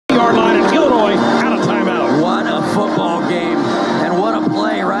40-yard line, and Illinois out of timeout. What a football game, and what a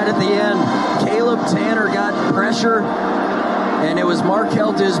play right at the end. Caleb Tanner got pressure, and it was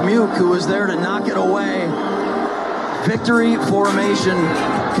Markel Dismuke who was there to knock it away. Victory formation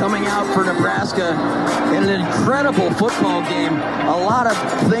coming out for Nebraska in an incredible football game. A lot of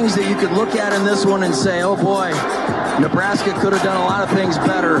things that you could look at in this one and say, oh boy, Nebraska could have done a lot of things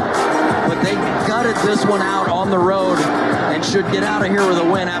better, but they gutted this one out on the road and should get out of here with a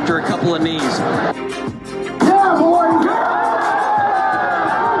win after a couple of knees. Yeah, boys!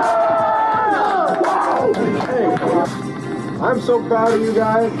 Hey, I'm so proud of you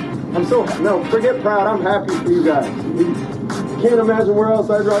guys. Forget proud, I'm happy for you guys. You can't imagine where else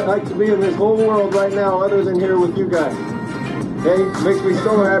I'd like to be in this whole world right now other than here with you guys. Okay? Makes me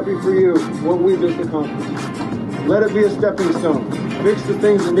so happy for you, what we just accomplished. Let it be a stepping stone. Fix the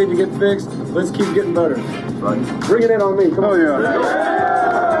things that need to get fixed. Let's keep getting better. Right. Bring it in on me. Come on. Yeah.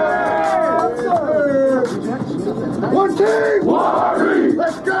 One team! Warrior!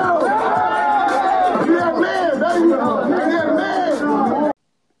 Let's go! Yeah, man! Yeah, man!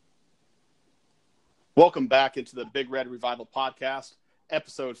 Welcome back into the Big Red Revival Podcast,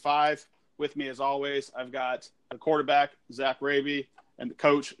 Episode 5. With me, as always, I've got the quarterback, Zach Raby, and the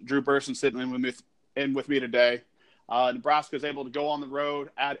coach, Drew Burson, sitting in with me today. Nebraska is able to go on the road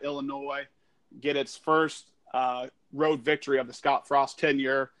at Illinois, get its first road victory of the Scott Frost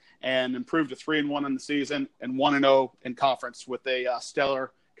tenure, and improve to 3-1 in the season and 1-0 in conference with a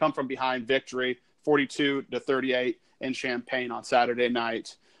stellar come-from-behind victory, 42-38 in Champaign on Saturday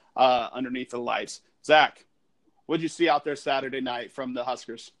night underneath the lights. Zach, what did you see out there Saturday night from the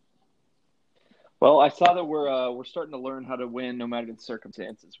Huskers? Well, I saw that we're starting to learn how to win no matter the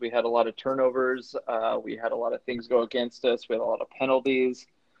circumstances. We had a lot of turnovers. We had a lot of things go against us. We had a lot of penalties.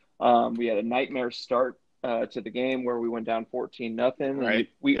 We had a nightmare start to the game where we went down 14-0. Right.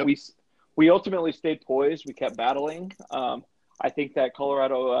 We ultimately stayed poised. We kept battling. I think that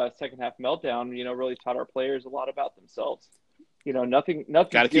Colorado second half meltdown, really taught our players a lot about themselves. Nothing's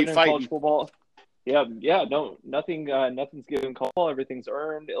given in college football. Nothing's given college. Everything's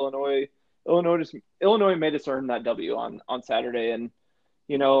earned. Illinois made us earn that W on Saturday, and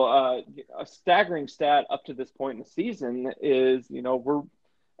a staggering stat up to this point in the season is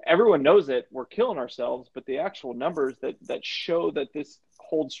everyone knows it, we're killing ourselves, but the actual numbers that show that this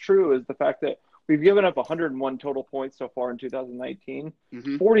holds true is the fact that we've given up 101 total points so far in 2019.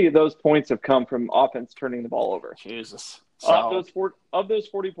 Mm-hmm. 40 of those points have come from offense turning the ball over. Jesus. Of those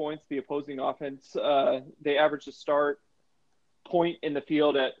 40 points, the opposing offense they averaged a start point in the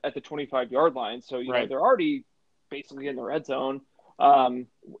field at the 25-yard line. So, they're already basically in the red zone.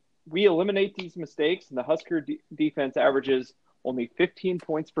 We eliminate these mistakes, and the Husker defense averages only 15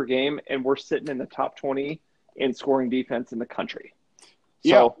 points per game, and we're sitting in the top 20 in scoring defense in the country.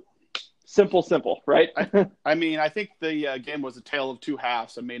 So, simple, right? I think the game was a tale of two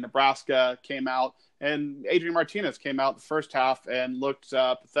halves. Nebraska came out, and Adrian Martinez came out the first half and looked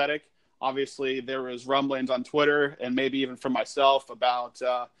pathetic. Obviously, there was rumblings on Twitter and maybe even from myself about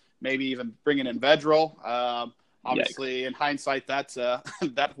maybe even bringing in Vedral. Obviously, in hindsight,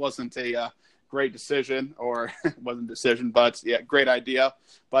 that wasn't a great decision, or wasn't a decision, but great idea.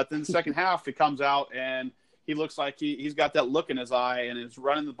 But then the second half, he comes out and he looks like he's got that look in his eye and is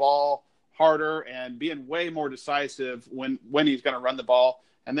running the ball harder and being way more decisive when he's going to run the ball,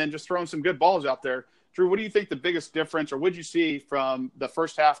 and then just throwing some good balls out there. Drew, what do you think the biggest difference, or what did you see from the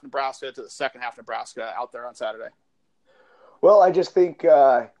first half Nebraska to the second half Nebraska out there on Saturday? Well, I just think,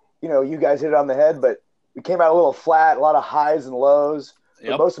 you guys hit it on the head, but we came out a little flat, a lot of highs and lows.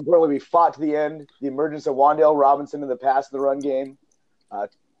 But most importantly, we fought to the end. The emergence of Wan'Dale Robinson in the pass and the run game.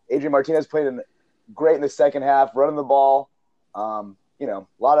 Adrian Martinez played great in the second half, running the ball. A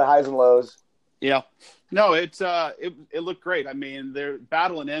lot of highs and lows. Yeah. No, it looked great. They're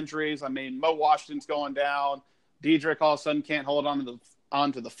battling injuries. Mo Washington's going down. Diedrich all of a sudden can't hold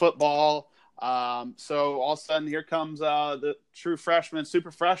onto the football. So all of a sudden here comes the true freshman,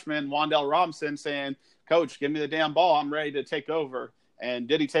 super freshman, Wan'Dale Robinson saying, "Coach, give me the damn ball. I'm ready to take over." And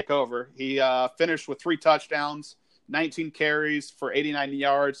did he take over? He finished with 3 touchdowns, 19 carries for 89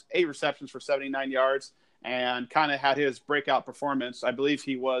 yards, 8 receptions for 79 yards. And kind of had his breakout performance. I believe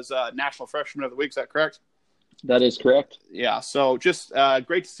he was National Freshman of the Week. Is that correct? That is correct. Yeah, so just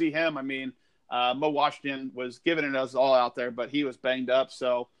great to see him. Mo Washington was giving it us all out there, but he was banged up.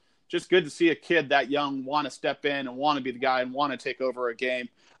 So just good to see a kid that young want to step in and want to be the guy and want to take over a game.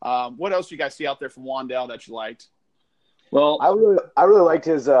 What else do you guys see out there from Wan'Dale that you liked? Well, I really liked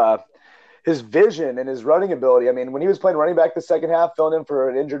his vision and his running ability. When he was playing running back the second half, filling in for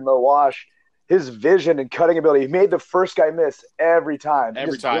an injured Mo Wash, his vision and cutting ability. He made the first guy miss every time.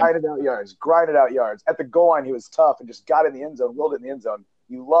 Every time. Grinded out yards. At the goal line, he was tough and just got in the end zone, willed it in the end zone.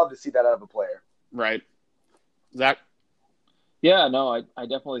 You love to see that out of a player. Right. Zach? Yeah, no, I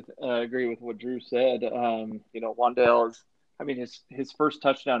definitely agree with what Drew said. Wan'Dale is, his first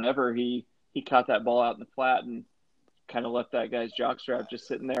touchdown ever, he caught that ball out in the flat and kind of left that guy's jockstrap just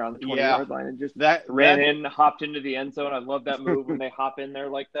sitting there on the 20-yard line and just ran in, hopped into the end zone. I love that move when they hop in there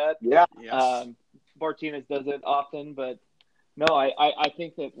like that. Yeah. Yes. Martinez does it often, but no, I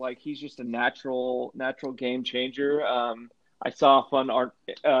think that like he's just a natural game changer. I saw a fun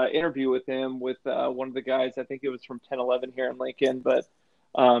interview with him with one of the guys. I think it was from 10-11 here in Lincoln, but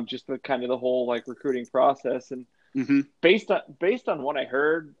just the kind of the whole like recruiting process and. Mm-hmm. Based on what I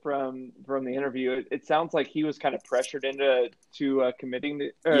heard from the interview, it sounds like he was kind of pressured into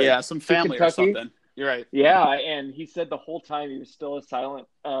committing some family or something. You're right. Yeah, and he said the whole time he was still a silent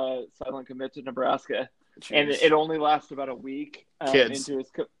commit to Nebraska. Jeez. And it only lasted about a week into his.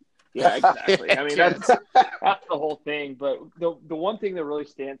 Yeah, exactly. I mean that's the whole thing. But the one thing that really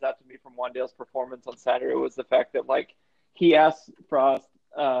stands out to me from Wan'Dale's performance on Saturday was the fact that like he asked Frost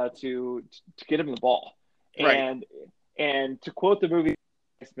to get him the ball. Right. And to quote the movie,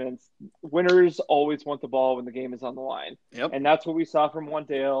 winners always want the ball when the game is on the line. Yep. And that's what we saw from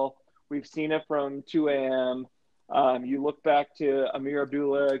Wan'Dale. We've seen it from 2 a.m. You look back to Amir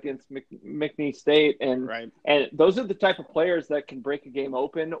Abdullah against McNeese State, and those are the type of players that can break a game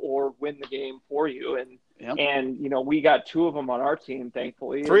open or win the game for you. And we got 2 of them on our team,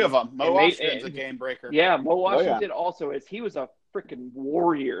 thankfully. 3 of them. Mo Washington's a game breaker. Yeah, Mo Washington also is. He was a freaking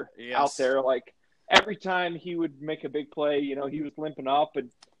warrior out there. Like every time he would make a big play, he was limping off, but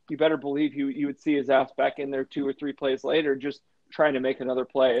you better believe you would see his ass back in there 2 or 3 plays later, just trying to make another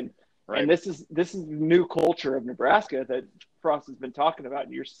play. And this is the new culture of Nebraska that Frost has been talking about.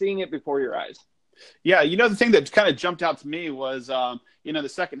 And you're seeing it before your eyes. Yeah, the thing that kind of jumped out to me was, the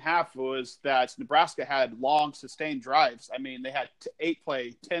second half was that Nebraska had long, sustained drives. I mean, they had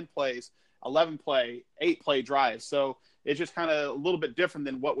 8-play, 10 plays, 11-play, 8-play drives. So it's just kind of a little bit different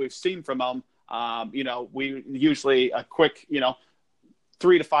than what we've seen from them. We usually a quick,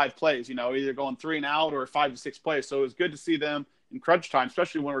 3 to 5 plays, either going 3 and out or 5 to 6 plays. So it was good to see them in crunch time,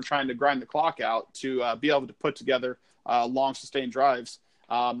 especially when we're trying to grind the clock out to be able to put together long, sustained drives.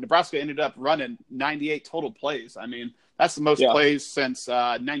 Nebraska ended up running 98 total plays. I mean, that's the most plays since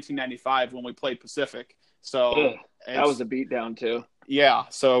 1995 when we played Pacific. So that was a beatdown too. Yeah.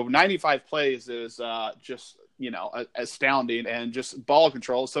 So 95 plays is just, astounding and just ball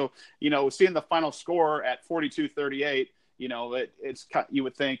control. So, seeing the final score at 42-38, you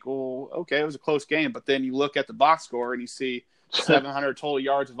would think, well, okay, it was a close game. But then you look at the box score and you see 700 total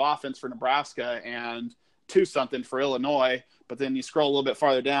yards of offense for Nebraska and 2-something for Illinois. But then you scroll a little bit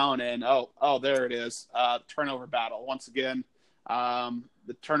farther down and, there it is. Turnover battle. Once again,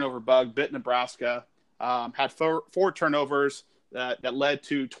 the turnover bug bit Nebraska. Had 4 turnovers that led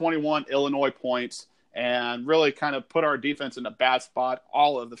to 21 Illinois points and really kind of put our defense in a bad spot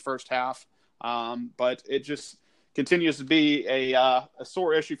all of the first half. But it just continues to be a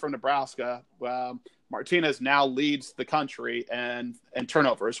sore issue for Nebraska. Martinez now leads the country and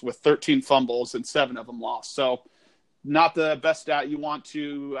turnovers with 13 fumbles and 7 of them lost. So not the best stat you want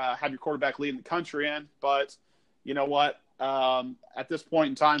to have your quarterback leading the country in, but you know what? At this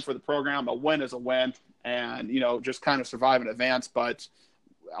point in time for the program, a win is a win and, just kind of survive and advance. But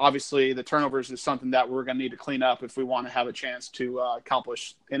obviously the turnovers is something that we're going to need to clean up if we want to have a chance to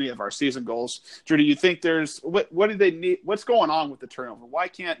accomplish any of our season goals. Drew, do you think what do they need? What's going on with the turnover? Why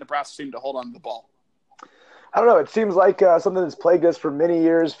can't Nebraska seem to hold on to the ball? I don't know. It seems like something that's plagued us for many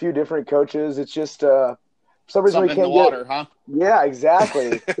years, few different coaches. It's just for some reason something we can't in the water, huh? Yeah,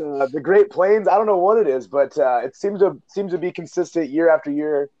 exactly. The Great Plains, I don't know what it is, but it seems to be consistent year after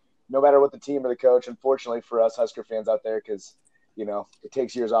year, no matter what the team or the coach. Unfortunately for us Husker fans out there, because it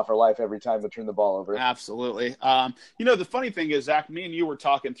takes years off our life every time to turn the ball over. Absolutely. The funny thing is, Zach, me and you were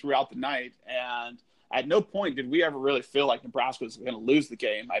talking throughout the night, and at no point did we ever really feel like Nebraska was going to lose the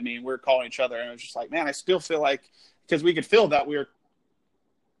game. I mean, we were calling each other, and it was just like, man, I still feel like – because we could feel that we were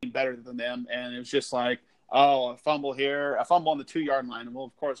better than them, and it was just like, a fumble here, a fumble on the 2-yard line, and we'll,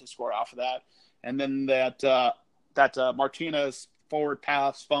 of course, score off of that. And then that Martinez – forward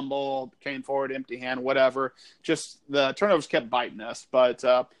pass, fumble, came forward, empty hand, whatever. Just the turnovers kept biting us. But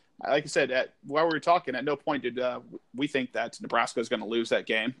like I said, while we were talking, at no point did we think that Nebraska was going to lose that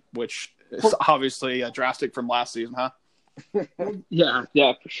game, which is obviously drastic from last season, huh? Yeah,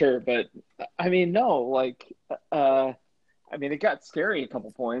 for sure. But, I mean, no, it got scary a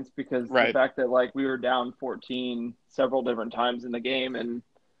couple points because the fact that, we were down 14 several different times in the game and,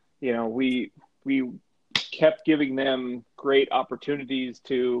 we kept giving them great opportunities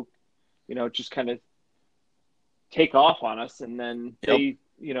to, just kind of take off on us, and then they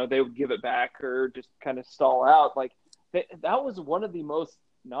would give it back or just kind of stall out. Like that was one of the most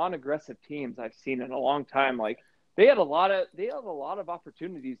non-aggressive teams I've seen in a long time. Like they had a lot of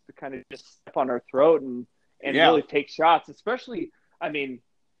opportunities to kind of just step on our throat and really take shots, especially at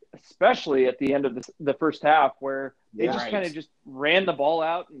the end of the first half where they just kind of just ran the ball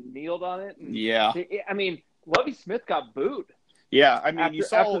out and kneeled on it. And Lovie Smith got booed. Yeah,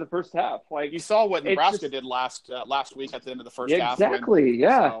 after the first half, you saw what Nebraska did last week at the end of the first half. Exactly.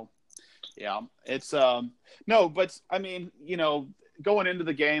 It's going into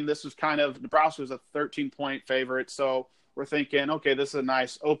the game, this was Nebraska was a 13-point favorite, so we're thinking, okay, this is a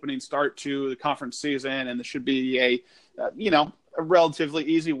nice opening start to the conference season, and this should be a relatively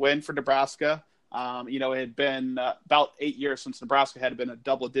easy win for Nebraska. It had been about 8 years since Nebraska had been a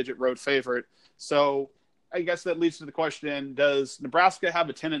double-digit road favorite, so I guess that leads to the question, does Nebraska have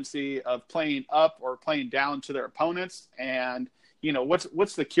a tendency of playing up or playing down to their opponents? And,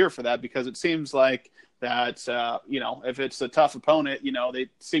 what's the cure for that? Because it seems like that, if it's a tough opponent, they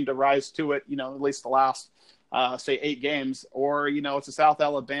seem to rise to it, at least the last, say, 8 games. Or, it's a South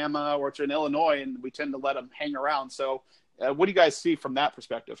Alabama or it's an Illinois, and we tend to let them hang around. So what do you guys see from that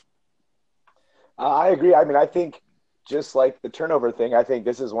perspective? I agree. I think just like the turnover thing, I think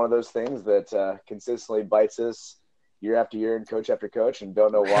this is one of those things that consistently bites us year after year and coach after coach, and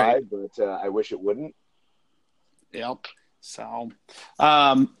don't know why, but I wish it wouldn't. Yeah. So,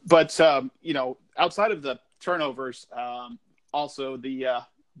 outside of the turnovers, also the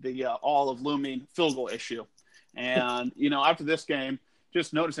all of looming field goal issue. And, after this game,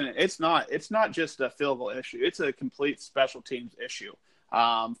 just noticing it's not just a field goal issue. It's a complete special teams issue.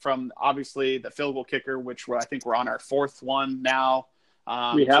 From obviously the field goal kicker, which I think we're on our 4th one now.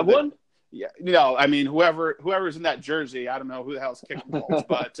 We have one? Yeah. Whoever's in that jersey, I don't know who the hell's kicking balls,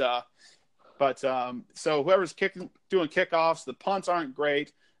 but so whoever's doing kickoffs, the punts aren't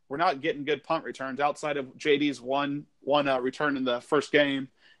great. We're not getting good punt returns outside of JD's one return in the first game.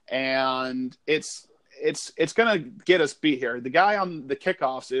 And it's going to get us beat here. The guy on the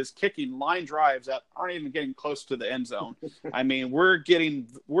kickoffs is kicking line drives that aren't even getting close to the end zone.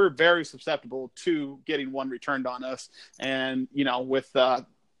 We're very susceptible to getting one returned on us. And, with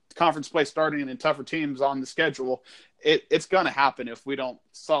conference play starting and tougher teams on the schedule, it's going to happen if we don't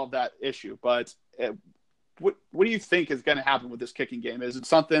solve that issue. But what do you think is going to happen with this kicking game? Is it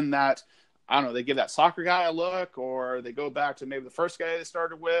something that, I don't know, they give that soccer guy a look, or they go back to maybe the first guy they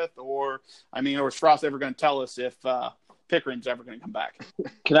started with, or is Frost ever going to tell us if Pickering's ever going to come back?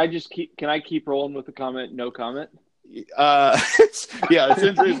 Can I keep rolling with the comment? No comment. It's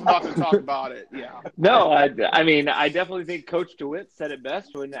injuries. We're not going to talk about it. Yeah. No, I definitely think Coach DeWitt said it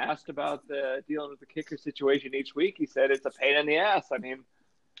best when asked about dealing with the kicker situation each week. He said it's a pain in the ass.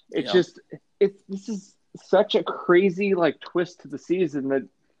 This is such a crazy twist to the season that.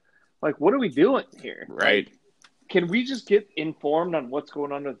 What are we doing here? Right. Can we just get informed on what's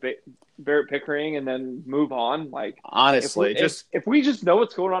going on with Barrett Pickering and then move on? Honestly, if we just know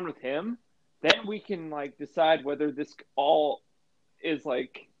what's going on with him, then we can decide whether this all is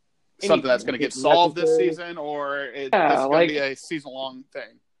something that's going to get solved this season, or it's going to be a season-long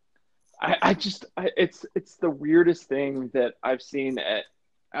thing. It's the weirdest thing that I've seen.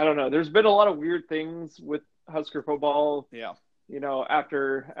 I don't know. There's been a lot of weird things with Husker football. Yeah.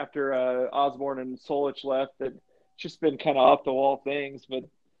 After Osborne and Solich left, that just been kind of off the wall things, but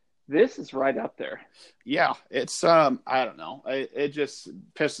this is right up there. Yeah, it's I don't know. It just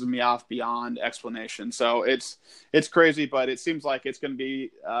pisses me off beyond explanation. So it's crazy, but it seems like it's going to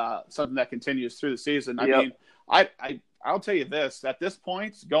be something that continues through the season. I'll tell you this: at this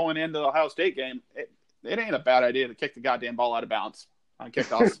point, going into the Ohio State game, it ain't a bad idea to kick the goddamn ball out of bounds on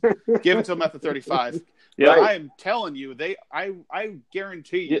kickoffs. Give it to them at the 35. Yeah, I am telling you, I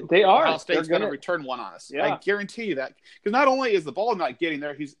guarantee you, Ohio State's going to return one on us. Yeah. I guarantee you that, because not only is the ball not getting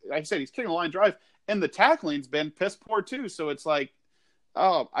there, he's kicking a line drive, and the tackling's been piss poor too. So it's I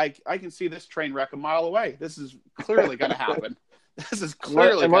can see this train wreck a mile away. This is clearly going to happen. This is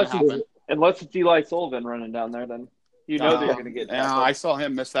clearly going to happen. Unless it's Eli Sullivan running down there, then they're going to get. Yeah, I saw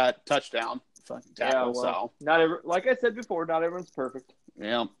him miss that touchdown. Tackle, so like I said before, not everyone's perfect.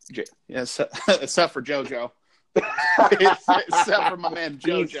 Yeah, except for JoJo. Except for my man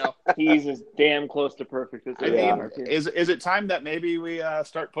JoJo. He's as damn close to perfect as we are. Is it time that maybe we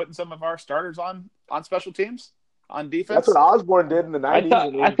start putting some of our starters on special teams, on defense? That's what Osborne did in the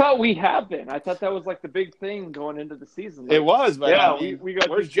 90s. I thought we have been. I thought that was the big thing going into the season. It was, but we got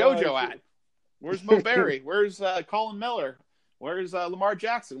where's JoJo at? Where's Mo Berry? Where's Colin Miller? Where's Lamar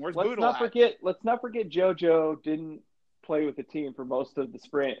Jackson? Where's Let's Boodle not at? forget JoJo didn't play with the team for most of the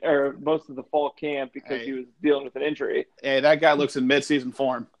spring or most of the fall camp because he was dealing with an injury. Hey, that guy looks in mid-season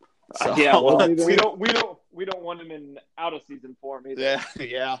form. So. Yeah, well, we don't want him in out of season form either.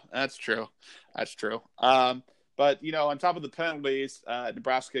 Yeah, that's true. But on top of the penalties,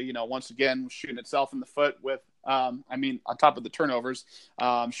 Nebraska, once again shooting itself in the foot with, on top of the turnovers,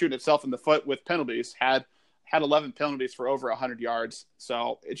 shooting itself in the foot with penalties. Had 11 penalties for over 100 yards.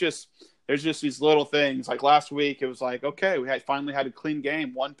 So there's just these little things. Like last week, it was like, okay, we finally had a clean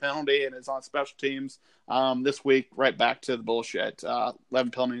game, 1 penalty, and it's on special teams. This week, right back to the bullshit.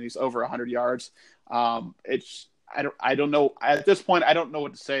 11 penalties, over 100 yards. I don't know. At this point, I don't know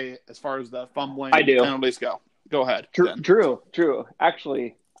what to say as far as the fumbling penalties go. Go ahead. True.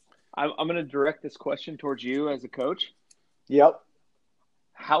 Actually, I'm going to direct this question towards you as a coach. Yep.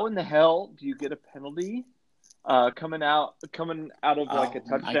 How in the hell do you get a penalty coming out of like a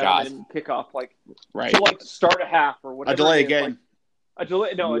touchdown and kickoff, right? To start a half or whatever. A delay game. A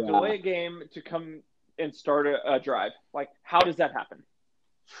delay game to come and start a drive. Like, how does that happen?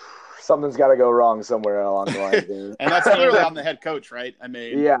 Something's got to go wrong somewhere along the line, dude. And that's clearly on the head coach, right? I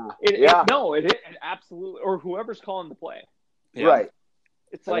mean, it absolutely, or whoever's calling the play. Yeah. Right.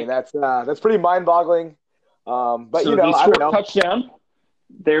 It's that's pretty mind-boggling. But so I don't know. Touchdown.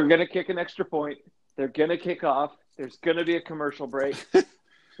 They're gonna kick an extra point. They're gonna kick off. There's gonna be a commercial break.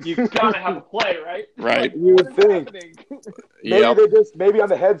 You gotta have a play, right? Right. You would think. Maybe on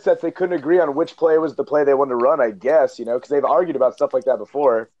the headsets they couldn't agree on which play was the play they wanted to run. I guess because they've argued about stuff like that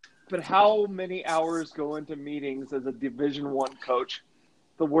before. But how many hours go into meetings as a Division I coach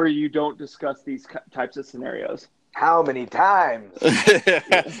where you don't discuss these types of scenarios? How many times?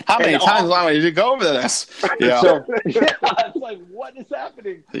 How many times did you go over this? Yeah. It's like, what is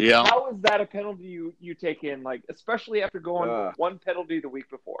happening? Yeah. How is that a penalty you take in, especially after going 1 penalty the week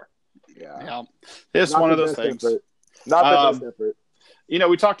before? Yeah. It's one of those things. Not the best effort.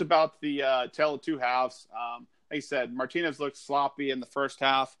 We talked about the tale of two halves. Like I said, Martinez looked sloppy in the first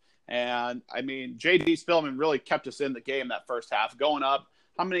half. And, J.D. Spielman really kept us in the game that first half. Going up,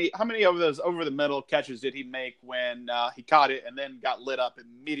 how many of those over-the-middle catches did he make when he caught it and then got lit up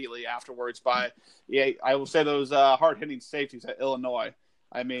immediately afterwards by, I will say, those hard-hitting safeties at Illinois?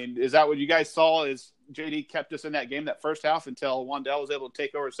 Is that what you guys saw? Is J.D. kept us in that game that first half until Wan'Dale was able to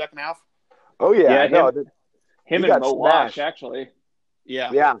take over the second half? Oh, yeah. Him and Mo Wash, actually.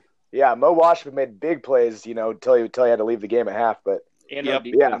 Yeah. Yeah, Mo Wash made big plays, until he had to leave the game at half. But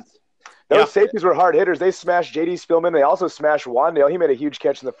those safeties were hard hitters. They smashed J.D. Spielman. They also smashed Wan'Dale. He made a huge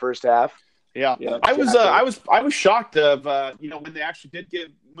catch in the first half. Yeah. I was shocked of when they actually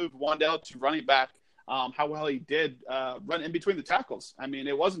did move Wan'Dale to running back, how well he did run in between the tackles.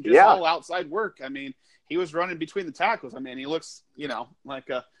 It wasn't just all outside work. He was running between the tackles. He looks like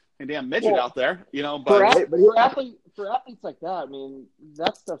a damn midget out there. But for athletes like that,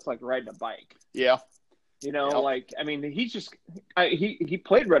 that stuff's like riding a bike. Yeah. He's just he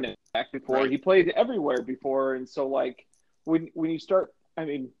played running back before. Right. He played everywhere before, and so when you start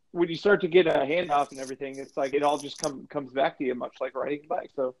to get a handoff and everything, it's like it all just comes back to you, much like riding a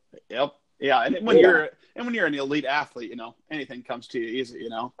bike. So and when you're an elite athlete, anything comes to you easy.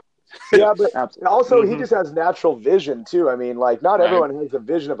 Yeah, but also he just has natural vision too. Not everyone has the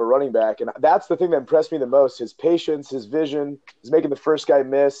vision of a running back, and that's the thing that impressed me the most: his patience, his vision, his making the first guy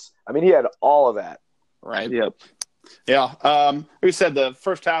miss. He had all of that. Right. Yep. Yeah. Like we said, the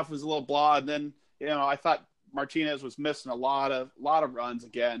first half was a little blah, and then I thought Martinez was missing a lot of runs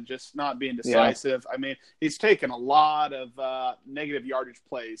again, just not being decisive. Yeah. He's taken a lot of negative yardage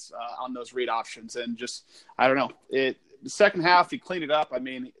plays on those read options, and just I don't know. The second half he cleaned it up.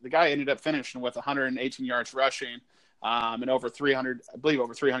 The guy ended up finishing with 118 yards rushing. And over 300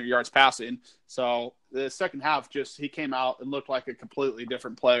 yards passing. So the second half, he came out and looked like a completely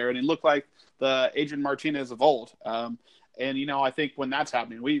different player, and he looked like the Adrian Martinez of old. And I think when that's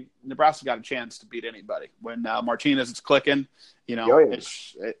happening, Nebraska got a chance to beat anybody. When Martinez is clicking,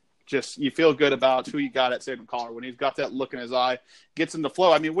 it's just you feel good about who you got at Salem Collar when he's got that look in his eye, gets in the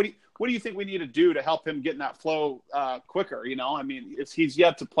flow. What do you think we need to do to help him get in that flow quicker? He's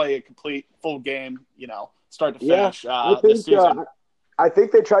yet to play a complete full game. Start to finish this season. I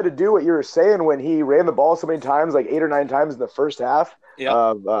think they tried to do what you were saying when he ran the ball so many times, like 8 or 9 times in the first half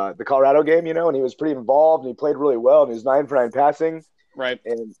of the Colorado game, and he was pretty involved and he played really well, and he was 9 for 9 passing. Right.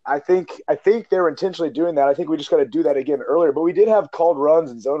 And I think they were intentionally doing that. I think we just got to do that again earlier. But we did have called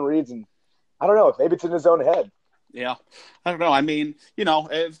runs and zone reads, and I don't know, maybe it's in his own head. Yeah. I don't know.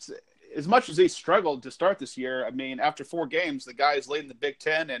 As much as he struggled to start this year, after 4 games, the guy is leading the Big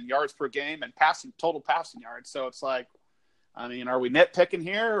Ten in yards per game and total passing yards. So it's like, I mean, are we nitpicking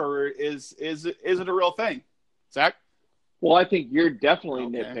here, or is it a real thing, Zach? Well, I think you're definitely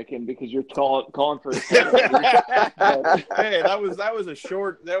nitpicking because you're calling for a Hey, that was a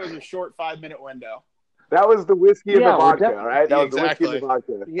short 5-minute window. That was the whiskey and the vodka, right? That was the whiskey and the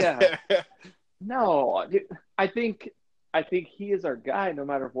vodka. Yeah. No, I think he is our guy no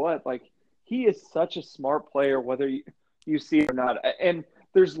matter what. Like, he is such a smart player, whether you see it or not. And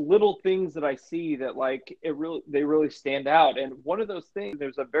there's little things that I see that, like, they really stand out. And one of those things,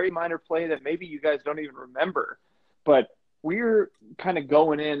 there's a very minor play that maybe you guys don't even remember, but we're kind of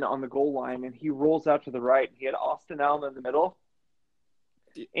going in on the goal line, and he rolls out to the right. He had Austin Allen in the middle.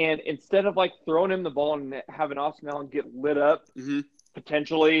 And instead of, like, throwing him the ball and having Austin Allen get lit up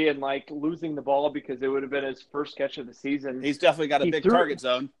potentially and, like, losing the ball because it would have been his first catch of the season. He's definitely got a big target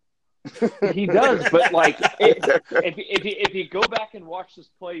zone. He does, but, like, if you go back and watch this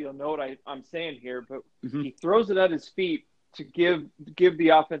play, you'll know what I'm saying here. But he throws it at his feet to give the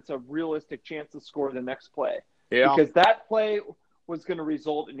offense a realistic chance to score the next play. Yeah. Because that play was going to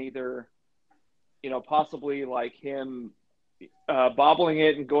result in either, possibly like him bobbling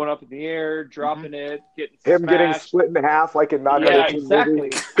it and going up in the air, dropping it, getting split in half like in not exactly.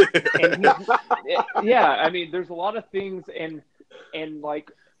 And I mean, there's a lot of things, and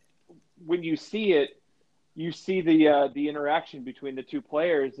like when you see it, you see the interaction between the two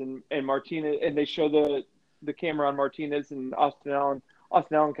players and Martinez, and they show the camera on Martinez and Austin Allen.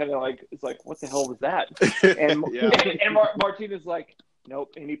 Austin Allen kind of like is like, what the hell was that? And and Martinez like,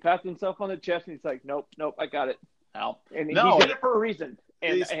 nope. And he pats himself on the chest and he's like, nope, I got it. Ow. And he did it for a reason.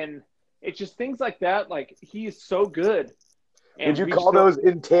 And it's just things like that. Like, he is so good. And did you call those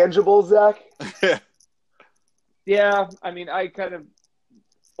intangibles, Zach? Yeah, I mean, I kind of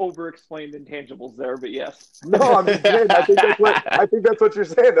over-explained intangibles there, but yes. No, I'm just saying. I think that's what you're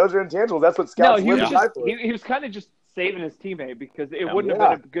saying. Those are intangibles. That's what scouts live for. He was kind of just saving his teammate because it wouldn't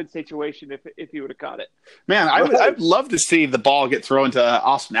have been a good situation if he would have caught it. Man, I'd love to see the ball get thrown to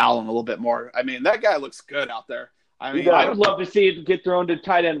Austin Allen a little bit more. I mean, that guy looks good out there. I mean, I would love to see it get thrown to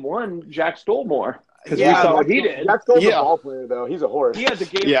tight end one, Jack Stoll more. Because we saw what he did. Jack Stoll's a ball player, though. He's a horse. He had the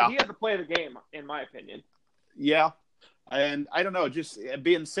game. Yeah. He had to play the game, in my opinion. Yeah. And I don't know, just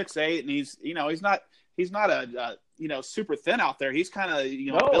being 6'8", and he's not a super thin out there. He's kind of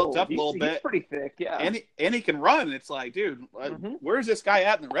built up a little bit. He's pretty thick, yeah. And he can run. It's like, dude, where's this guy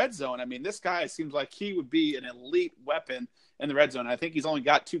at in the red zone? I mean, this guy seems like he would be an elite weapon in the red zone. I think he's only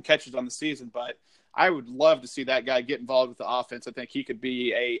got 2 catches on the season, but I would love to see that guy get involved with the offense. I think he could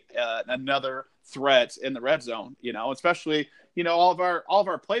be another threat in the red zone. Especially all of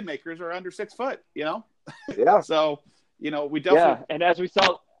our playmakers are under 6 foot. Yeah. So. We definitely. Yeah, and as we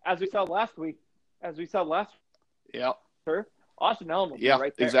saw last week. Yeah. Austin Allen was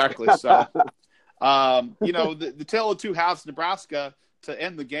right there. Exactly. So, the tale of two halves. Nebraska to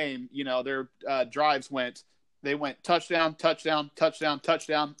end the game. Their drives went touchdown, touchdown, touchdown,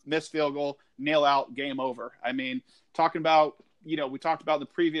 touchdown, missed field goal, nail out, game over. I mean, talking about. We talked about in the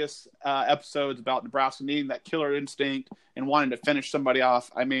previous episodes about Nebraska needing that killer instinct and wanting to finish somebody off.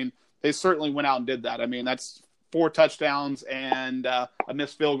 I mean, they certainly went out and did that. I mean, that's 4 touchdowns and a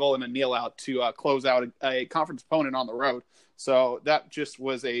missed field goal and a kneel out to close out a conference opponent on the road. So that just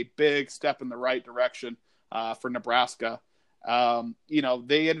was a big step in the right direction for Nebraska.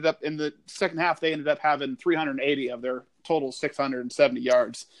 They ended up in the second half, they ended up having 380 of their total 670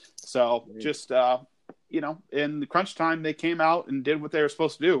 yards. So just, in the crunch time, they came out and did what they were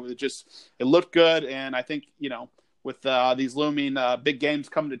supposed to do. It looked good. And I think, with these looming big games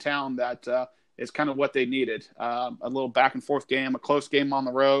coming to town, that is kind of what they needed. A little back and forth game, a close game on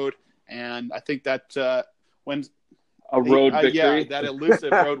the road. And I think that when a road victory, that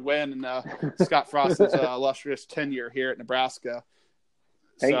elusive road win in Scott Frost's illustrious tenure here at Nebraska.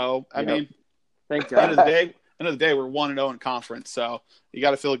 Thank God. End of the day, we're 1-0 in conference. So you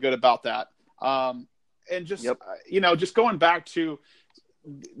got to feel good about that. And just, just going back to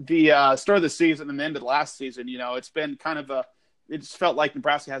the start of the season and the end of the last season, it's been kind of it just felt like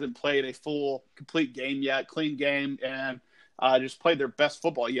Nebraska hasn't played a full, complete game yet, clean game, and just played their best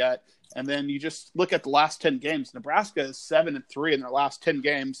football yet. And then you just look at the last 10 games. Nebraska is 7-3 in their last 10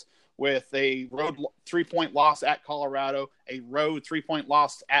 games with a road 3-point loss at Colorado, a road 3-point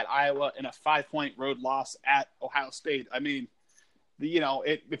loss at Iowa, and a 5-point road loss at Ohio State. I mean,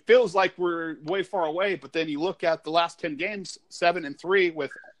 it feels like we're way far away, but then you look at the last 10 games, 7-3,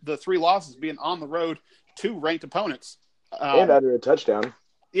 with the 3 losses being on the road to ranked opponents. And under a touchdown.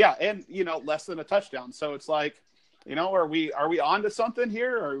 Yeah, and less than a touchdown. So it's like, are we on to something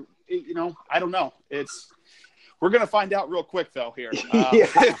here, or I don't know. We're gonna find out real quick though here.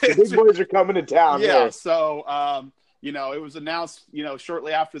 The big boys are coming to town. Yeah. Here. So it was announced,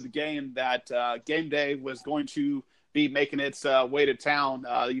 shortly after the game that Game Day was going to be making its way to town.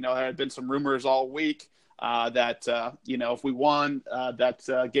 There had been some rumors all week that, if we won,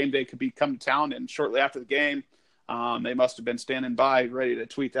 that Game Day could be coming to town. And shortly after the game, they must have been standing by ready to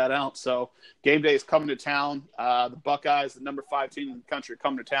tweet that out. So Game Day is coming to town. The Buckeyes, the number 5 team in the country, are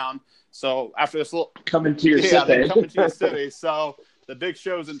coming to town. So after this little coming to your city, they're coming to your city. So the big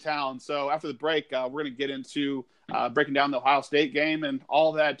show's in town. So after the break, we're going to get into breaking down the Ohio State game and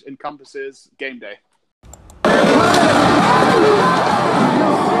all that encompasses Game Day.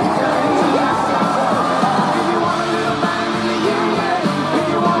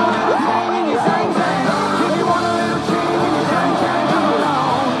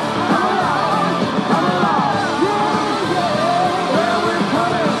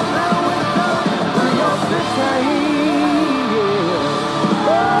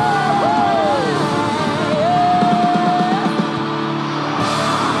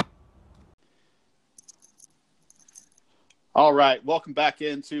 All right, welcome back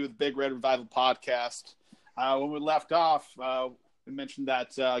into the Big Red Revival podcast. When we left off, we mentioned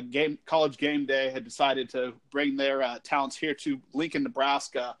that College Game Day had decided to bring their talents here to Lincoln,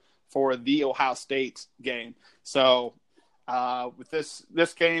 Nebraska for the Ohio State game. So with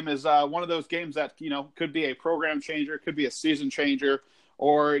this game is one of those games that, could be a program changer, could be a season changer,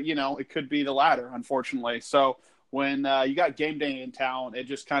 or, it could be the latter, unfortunately. So when you got Game Day in town, it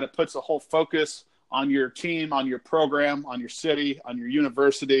just kind of puts the whole focus on your team, on your program, on your city, on your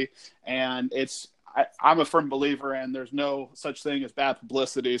university. And I'm a firm believer, and there's no such thing as bad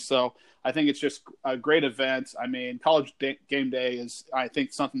publicity. So I think it's just a great event. I mean, College Game Day is, I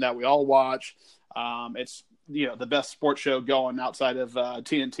think, something that we all watch. It's, the best sports show going outside of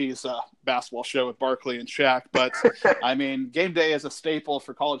TNT's basketball show with Barkley and Shaq. But, I mean, Game Day is a staple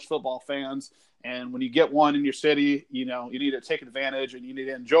for college football fans. And when you get one in your city, you need to take advantage and you need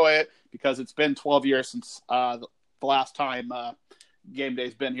to enjoy it, because it's been 12 years since the last time Game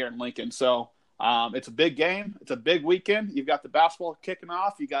Day's been here in Lincoln. So it's a big game. It's a big weekend. You've got the basketball kicking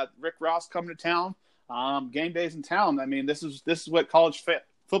off. You got Rick Ross coming to town. Game Day's in town. I mean, this is what college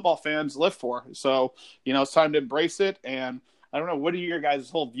football fans live for. So, it's time to embrace it. And I don't know, what are your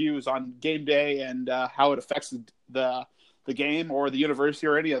guys' whole views on Game Day and how it affects the game or the university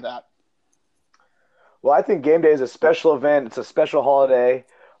or any of that? Well, I think Game Day is a special event. It's a special holiday.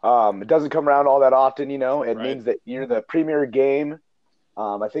 It doesn't come around all that often, It right. means that you're the premier game.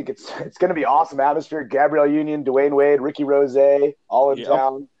 I think it's going to be awesome atmosphere. Gabrielle Union, Dwayne Wade, Ricky Rose, all in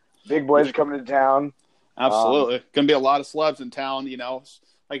town. Big boys are coming to town. Absolutely. Going to be a lot of celebs in town,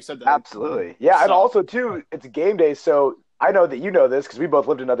 like you said. Absolutely. Yeah, and also, too, it's Game Day, so I know that you know this because we both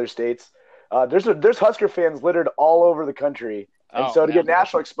lived in other states. There's Husker fans littered all over the country. And so to get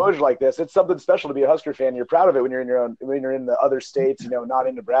national exposure like this, it's something special to be a Husker fan. You're proud of it when you're in the other states, not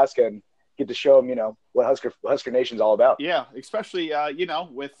in Nebraska, and get to show them, what Husker Nation's all about. Yeah, especially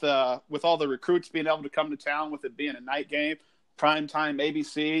with all the recruits being able to come to town, with it being a night game, primetime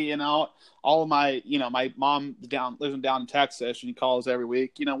ABC. All of my my mom lives down in Texas, and she calls every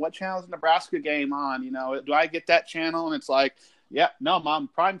week. What channel is the Nebraska game on? Do I get that channel? And it's like, yeah, no, Mom,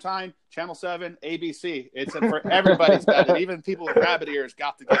 primetime, Channel 7, ABC. It's for everybody's got it. Even people with rabbit ears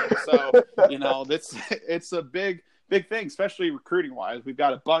got the game. So, it's a big thing, especially recruiting-wise. We've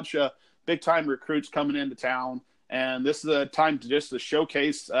got a bunch of big-time recruits coming into town, and this is a time to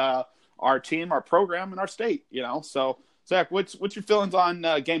showcase our team, our program, and our state, So, Zach, what's your feelings on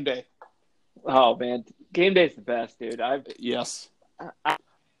Game Day? Oh, man. Game Day's the best, dude. Yes.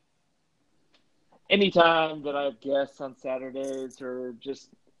 Anytime that I have guests on Saturdays or just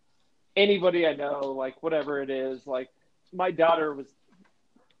anybody I know, like whatever it is, like my daughter was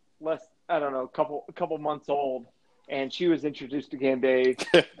a couple months old, and she was introduced to Game Day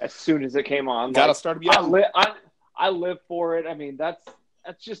as soon as it came on. Gotta start young. I live for it. I mean, that's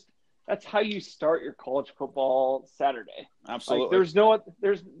how you start your college football Saturday. Absolutely. Like,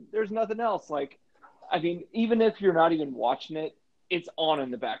 there's nothing else. Like, I mean, even if you're not even watching it, it's on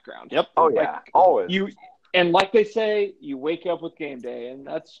in the background. Yep. Oh yeah, always. And like they say, you wake up with Game Day, and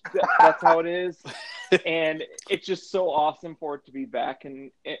that's how it is. And it's just so awesome for it to be back in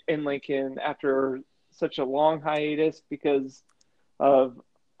Lincoln after such a long hiatus because of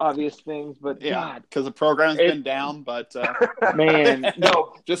obvious things. But yeah, because the program's been down. But man,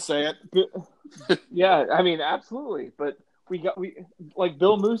 no, just say it. Yeah, I mean, absolutely. But we like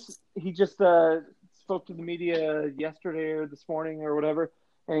Bill Moose. He just spoke to the media yesterday or this morning or whatever,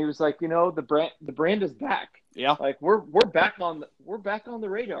 and he was like, the brand is back. Yeah, like we're back on the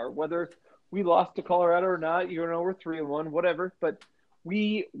radar. Whether we lost to Colorado or not, we're 3-1, whatever. But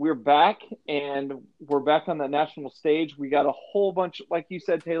we're back, and we're back on the national stage. We got a whole bunch, like you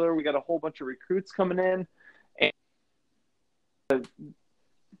said, Taylor, we got a whole bunch of recruits coming in, and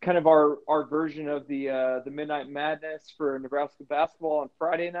kind of our version of the Midnight Madness for Nebraska basketball on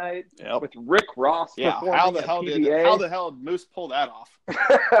Friday night with Rick Ross. Yeah, how the hell did Moose pull that off?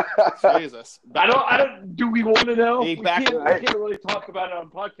 Jesus, I don't. Do we want to know? We can't really talk about it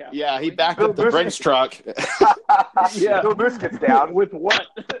on podcast. Yeah, he backed up the Brinks truck. Yeah, Bill Moose gets down with what?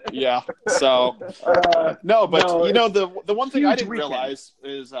 Yeah. So the one thing I didn't realize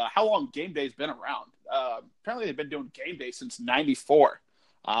is how long game day's been around. Apparently, they've been doing game day since '94.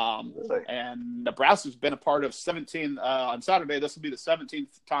 And Nebraska's been a part of 17 on Saturday. This will be the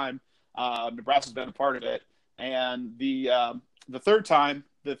 17th time Nebraska's been a part of it, and the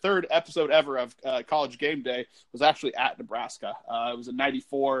third episode ever of College Game Day was actually at Nebraska. It was in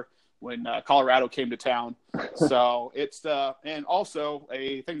 '94 when Colorado came to town. So it's and also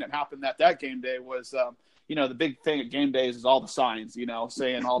a thing that happened at that game day was the big thing at game days is all the signs,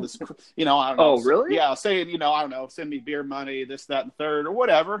 saying all this, I don't know. Oh, really? Yeah, saying, I don't know, send me beer money, this, that, and third, or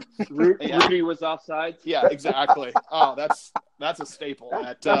whatever. Rudy was offsides. Yeah, exactly. Oh, that's a staple.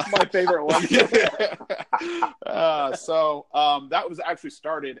 That's my favorite one. So that was actually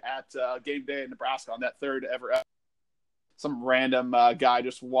started at game day in Nebraska on that third ever episode. Some random guy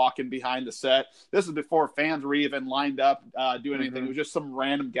just walking behind the set. This is before fans were even lined up doing anything. It was just some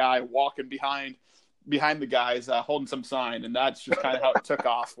random guy walking behind the guys holding some sign, and that's just kind of how it took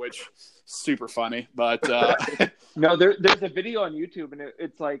off, which super funny. But no, there's a video on YouTube, and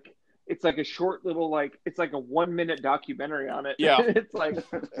it's like a short little it's like a 1 minute documentary on it. Yeah, it's like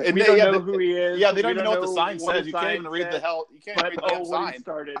we don't know who he is. Yeah, they don't even know what the sign says. You can't even read the hell. You can't read the sign.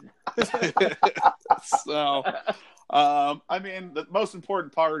 Started. So, the most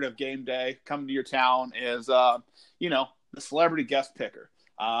important part of game day coming to your town is the celebrity guest picker.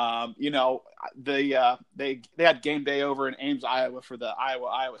 They had game day over in Ames, Iowa for the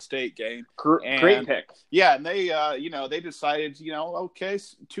Iowa State game. Great pick. Yeah, and they decided, okay,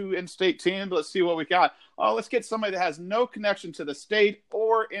 2 in-state teams, let's see what we got. Oh, let's get somebody that has no connection to the state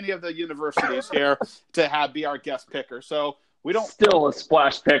or any of the universities here to be our guest picker. So we don't still a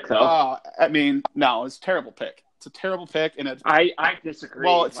splash pick though. No, it's a terrible pick. It's a terrible pick, and I disagree.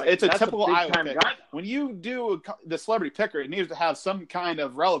 Well, it's a typical Iowa pick. When you do the celebrity picker, it needs to have some kind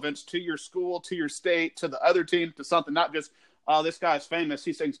of relevance to your school, to your state, to the other team, to something. Not just, this guy's famous,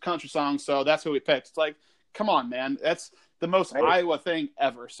 he sings country songs, so that's who we picked. It's like, come on, man, that's the most Iowa thing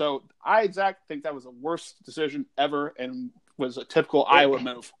ever. So I think that was the worst decision ever, and was a typical Iowa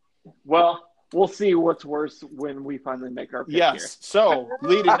move. Well, we'll see what's worse when we finally make our pick here. So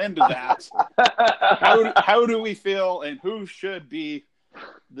leading into that, how do we feel, and who should be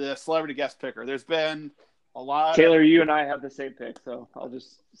the celebrity guest picker? There's been a lot. Taylor, you and I have the same pick, so I'll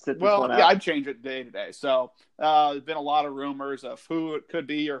just sit this one out. Yeah, I'd change it day to day. So there's been a lot of rumors of who it could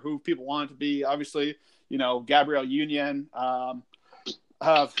be or who people want it to be. Obviously, Gabrielle Union,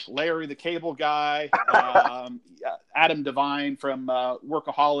 Larry the Cable Guy, Adam Devine from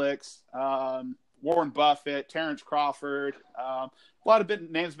Workaholics, Warren Buffett, Terrence Crawford. A lot of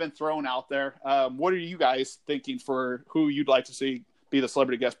names been thrown out there. What are you guys thinking for who you'd like to see be the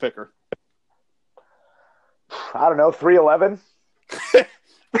celebrity guest picker? I don't know, 311.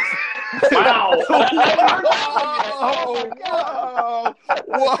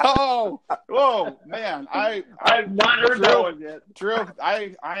 Wow! Whoa, man! I've not heard that one yet. Drew,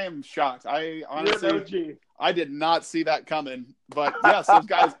 I am shocked. I honestly, I did not see that coming. But yes, those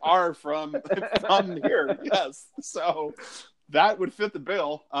guys are from here. Yes, so that would fit the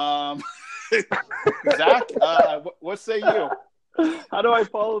bill. Zach, what say you? How do I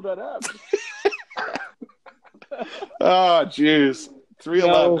follow that up? Oh, jeez.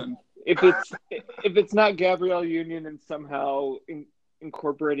 311. If it's not Gabrielle Union and somehow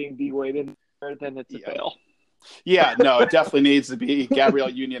incorporating D-Wade in there, then it's a fail. Yeah, no, it definitely needs to be Gabrielle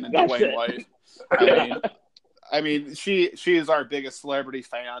Union and Dwayne White. I mean, she is our biggest celebrity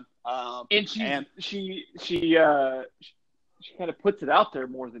fan, and she kind of puts it out there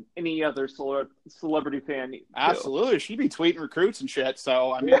more than any other celebrity fan. Absolutely, she'd be tweeting recruits and shit.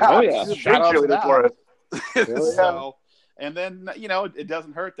 So I mean, shout out to that. So, and then it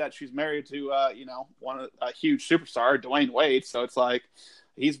doesn't hurt that she's married to a huge superstar, Dwayne Wade. So it's like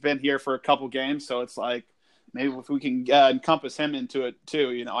he's been here for a couple games. So it's like maybe if we can encompass him into it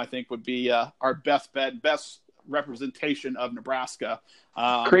too, I think would be our best bet, best representation of Nebraska.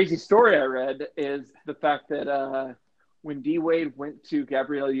 Crazy story I read is the fact that when D-Wade went to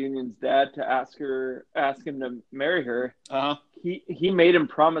Gabrielle Union's dad to ask him to marry her, he made him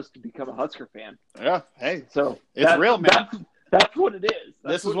promise to become a Husker fan. Yeah, hey, so it's real, man. That's what it is.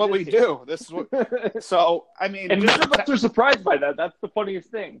 This is what we do. This is what. So I mean, and none of us are surprised by that. That's the funniest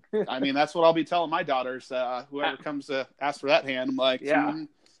thing. I mean, that's what I'll be telling my daughters. Whoever comes to ask for that hand, I'm like, yeah,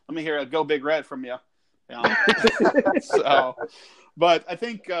 let me hear a "Go Big Red" from you. So, but I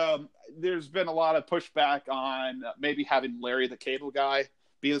think there's been a lot of pushback on maybe having Larry the Cable Guy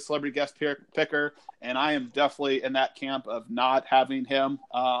be the celebrity guest picker, and I am definitely in that camp of not having him.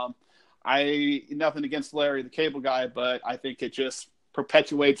 Nothing against Larry the Cable Guy, but I think it just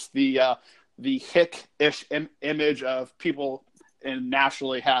perpetuates the hick-ish image of people and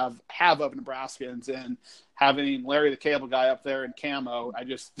nationally have of Nebraskans, and having Larry the Cable Guy up there in camo, I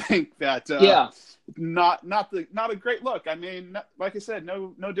just think that not a great look. I mean, like I said,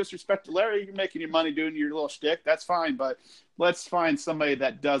 no disrespect to Larry. You're making your money doing your little shtick. That's fine, but let's find somebody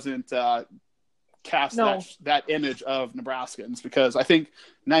that doesn't cast that image of Nebraskans, because I think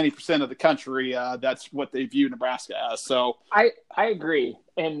 90% of the country that's what they view Nebraska as. So I agree,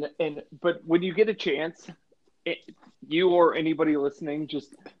 but when you get a chance, you or anybody listening,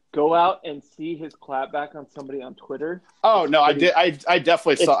 just go out and see his clapback on somebody on Twitter. Oh no, I did. I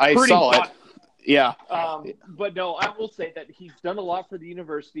definitely saw. I saw it. Yeah. But no, I will say that he's done a lot for the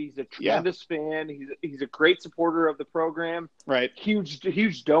university. He's a tremendous fan. He's a great supporter of the program. Right.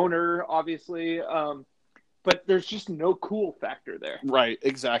 Huge donor, obviously. But there's just no cool factor there. Right.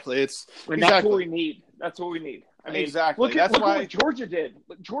 Exactly. That's what we need. That's what we need. I mean, exactly. Look at what Georgia did.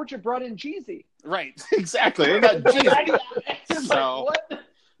 Georgia brought in Jeezy. Right. Exactly. They got Jeezy. So, what?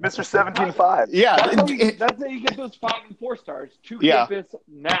 Mr. 17-5. Yeah. That's how you get those 5 and 4 stars to campus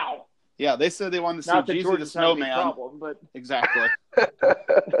now. Yeah, they said they wanted to see Jeezy the Snowman. Problem, but... Exactly.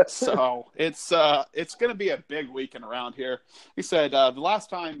 So it's going to be a big weekend around here. He said the last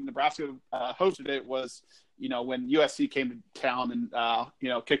time Nebraska hosted it was, when USC came to town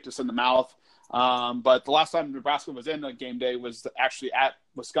and kicked us in the mouth. But the last time Nebraska was in a game day was actually at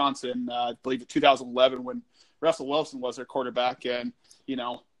Wisconsin, I believe in 2011, when Russell Wilson was their quarterback. And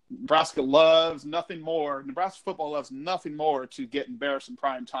Nebraska Nebraska football loves nothing more to get embarrassed in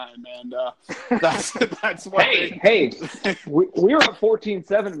prime time, and that's what. Hey, we were up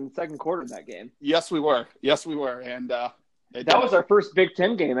 14-7 in the second quarter in that game. Yes, we were, and that was our first Big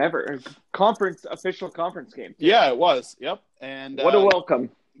Ten game ever, official conference game. Yeah, it was. Yep, and what a welcome.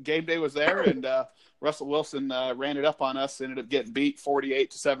 Game day was there, and Russell Wilson ran it up on us. Ended up getting beat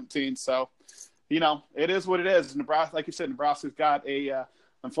 48-17. So, it is what it is. Nebraska, like you said, Nebraska's got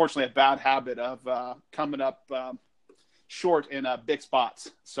unfortunately a bad habit of coming up short in big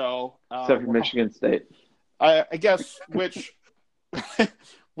spots. So, except for Michigan State, I guess, which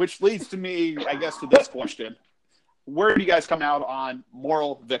leads to me, I guess, to this question: where do you guys come out on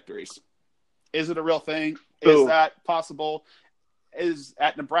moral victories? Is it a real thing? Is that possible? Is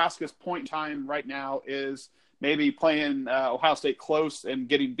at Nebraska's point in time right now, is maybe playing Ohio State close and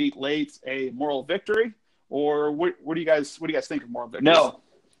getting beat late a moral victory? Or what do you guys think of moral victories?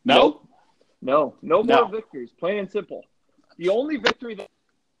 No moral victories. Plain and simple. The only victory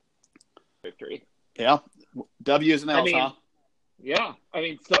Yeah. W's and L's, huh? Yeah. I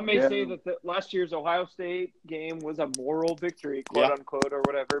mean, some may say that last year's Ohio State game was a moral victory, quote unquote, or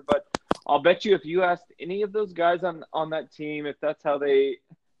whatever. But I'll bet you if you asked any of those guys on that team if that's how they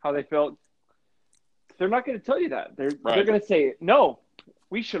felt, they're not going to tell you that. They're going to say, no,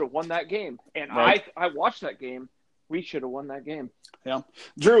 we should have won that game. And I watched that game. We should have won that game. Yeah.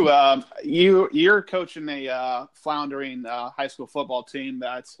 Drew, you're coaching a floundering high school football team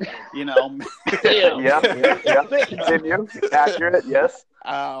that's, Yeah. Continue. Accurate, yes.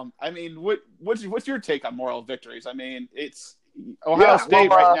 I mean, what's your take on moral victories? I mean, it's Ohio State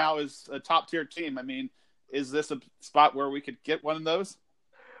right now is a top-tier team. I mean, is this a spot where we could get one of those?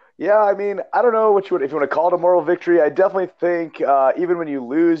 Yeah, I mean, I don't know if you want to call it a moral victory. I definitely think even when you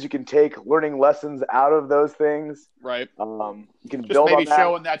lose, you can take learning lessons out of those things. Right. You can just build maybe on that.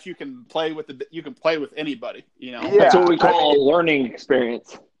 Showing that you can play with anybody. Yeah, that's what we call a learning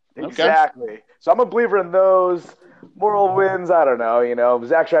experience. Exactly. Okay. So I'm a believer in those. Moral wins, I don't know.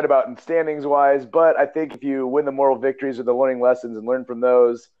 Zach's right about standings wise, but I think if you win the moral victories or the learning lessons and learn from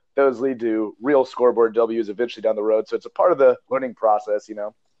those lead to real scoreboard W's eventually down the road. So it's a part of the learning process,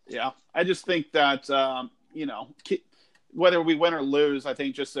 Yeah, I just think that, whether we win or lose, I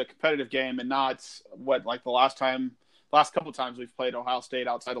think just a competitive game and not the last couple times we've played Ohio State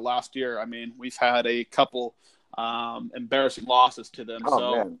outside of last year. I mean, we've had a couple embarrassing losses to them.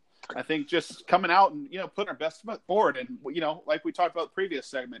 Man. I think just coming out and, putting our best foot forward and, like we talked about the previous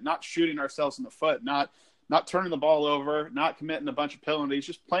segment, not shooting ourselves in the foot, not turning the ball over, not committing a bunch of penalties,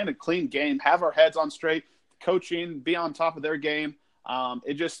 just playing a clean game, have our heads on straight, coaching, be on top of their game.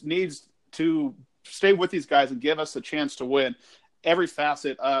 It just needs to stay with these guys and give us a chance to win. Every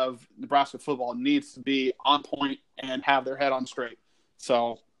facet of Nebraska football needs to be on point and have their head on straight.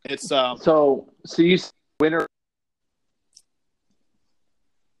 So it's so you winner.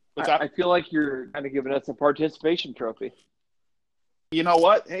 I feel like you're kind of giving us a participation trophy. You know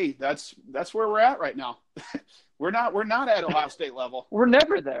what? Hey, that's where we're at right now. We're not at Ohio State level. We're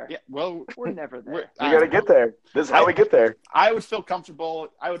never there. Yeah, well, we're never there. You got to get there. This is how we get there. I would feel comfortable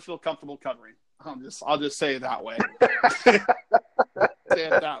covering. I'll just say it that way. Say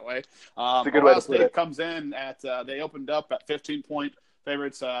it that way. Ohio State comes in at they opened up at 15-point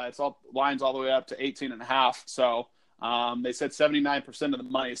favorites. It's all lines all the way up to 18.5. So they said 79% of the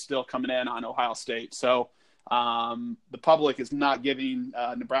money is still coming in on Ohio State. So the public is not giving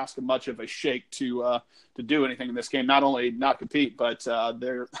Nebraska much of a shake to do anything in this game. Not only not compete, but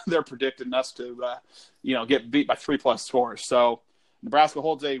they're predicting us to get beat by 3+ scores. So Nebraska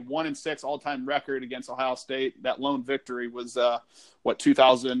holds a 1-6 all-time record against Ohio State. That lone victory was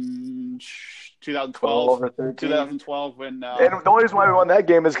 2012 or 13. 2012 when. And the only reason why we won that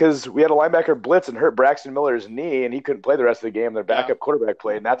game is because we had a linebacker blitz and hurt Braxton Miller's knee, and he couldn't play the rest of the game. Their backup quarterback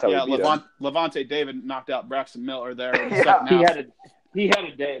played, and that's how we beat him. Levante David knocked out Braxton Miller there in the second half. He had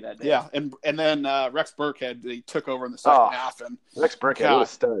a day that day. Yeah, and then Rex Burkhead, he took over in the second half. And Rex Burkhead, what a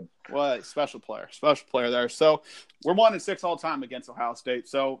stud. What a special player there. So we're 1-6 all time against Ohio State.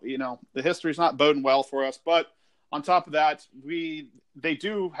 So, the history's not boding well for us. But on top of that, they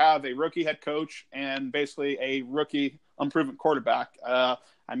do have a rookie head coach and basically a rookie unproven quarterback.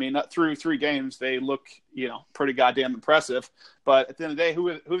 Through 3 games, they look, pretty goddamn impressive. But at the end of the day, who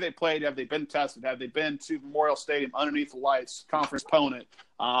have they played? Have they been tested? Have they been to Memorial Stadium underneath the lights, conference opponent?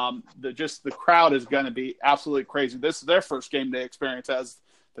 The crowd is going to be absolutely crazy. This is their first game day experience as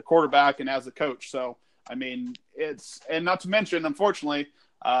the quarterback and as the coach. So, and not to mention, unfortunately,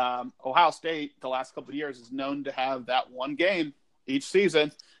 Ohio State the last couple of years is known to have that one game each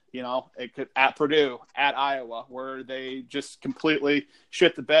season. It could at Purdue, at Iowa, where they just completely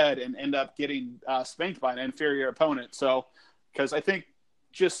shit the bed and end up getting spanked by an inferior opponent. So, because I think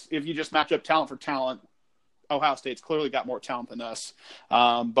if you just match up talent for talent, Ohio State's clearly got more talent than us.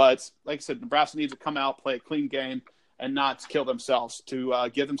 But like I said, Nebraska needs to come out, play a clean game, and not kill themselves to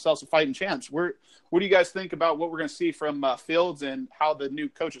give themselves a fighting chance. What do you guys think about what we're going to see from Fields and how the new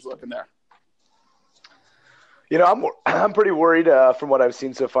coach is looking there? I'm pretty worried from what I've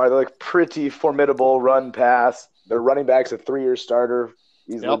seen so far. They look pretty formidable run pass. Their running back's a 3-year starter.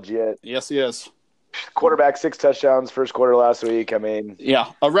 He's legit. Yes, he is. Quarterback, 6 touchdowns first quarter last week.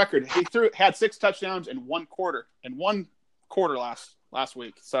 Yeah, a record. He had 6 touchdowns in one quarter last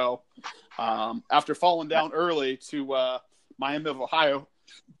week. So after falling down early to Miami of Ohio,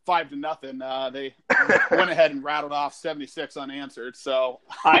 5-0, they went ahead and rattled off 76 unanswered. So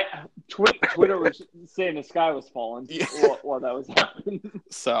Twitter was saying the sky was falling while that was happening.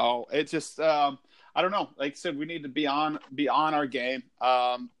 So it just I don't know. Like I said, we need to be on our game.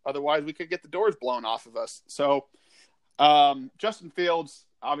 Otherwise, we could get the doors blown off of us. So Justin Fields,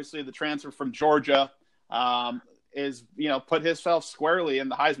 obviously the transfer from Georgia, is put himself squarely in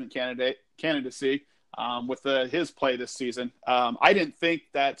the Heisman candidacy with his play this season. I didn't think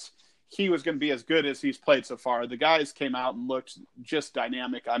that he was going to be as good as he's played so far. The guys came out and looked just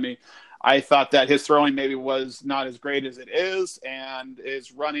dynamic. I thought that his throwing maybe was not as great as it is, and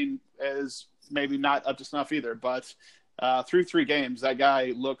his running is maybe not up to snuff either. But through 3 games, that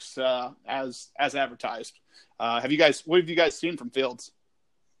guy looks as advertised. What have you guys seen from Fields?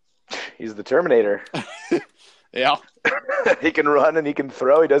 He's the Terminator. Yeah. He can run and he can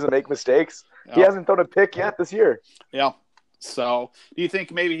throw. He doesn't make mistakes. Yeah. He hasn't thrown a pick yet this year. Yeah. So do you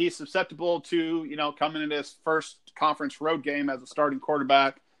think maybe he's susceptible to, coming into his first conference road game as a starting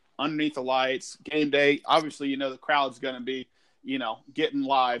quarterback underneath the lights, game day? Obviously, the crowd's going to be, getting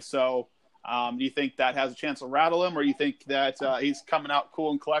live. So do you think that has a chance to rattle him, or you think that he's coming out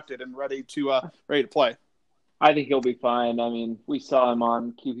cool and collected and ready to play? I think he'll be fine. We saw him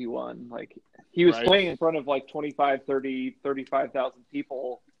on QB1. He was playing in front of 25, 30, 35,000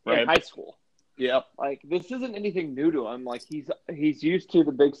 people in high school. Yep. This isn't anything new to him. He's used to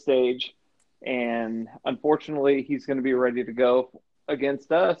the big stage, and unfortunately, he's going to be ready to go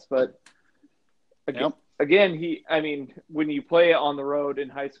against us. But again, when you play on the road in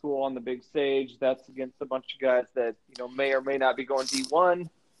high school on the big stage, that's against a bunch of guys that may or may not be going D1.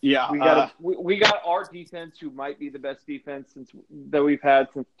 Yeah, we got our defense, who might be the best defense that we've had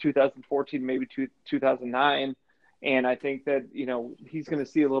since 2014, maybe 2009, and I think that he's going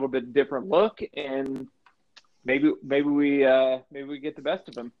to see a little bit different look, and maybe we get the best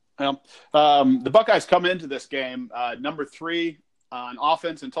of him. The Buckeyes come into this game number 3 on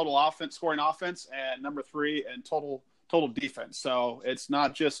offense and total offense, scoring offense, and number 3 in total defense. So it's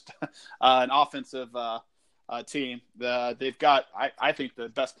not just an offensive team. They've got, I think, the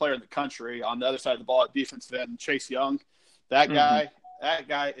best player in the country on the other side of the ball at defensive end, Chase Young. That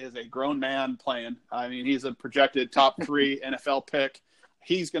guy is a grown man playing. I mean, he's a projected top 3 NFL pick.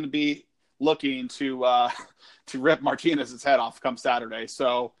 He's going to be looking to rip Martinez's head off come Saturday.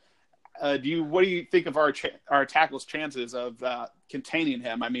 So, what do you think of our tackles' chances of containing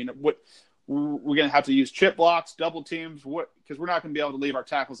him? I mean, what we're going to have to use chip blocks, double teams, because we're not going to be able to leave our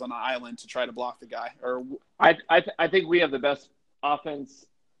tackles on an island to try to block the guy. Or I think we have the best offense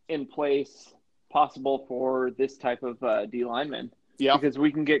in place possible for this type of D lineman. Yeah, because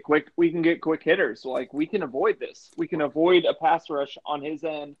we can get quick hitters. Like, we can avoid this. We can avoid a pass rush on his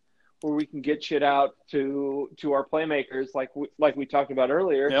end, where we can get shit out to our playmakers, like we talked about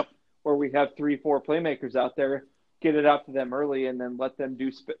earlier. Yep. Where we have 3-4 playmakers out there, get it out to them early, and then let them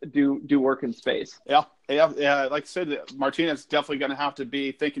do work in space. Yeah. Like I said, Martinez is definitely going to have to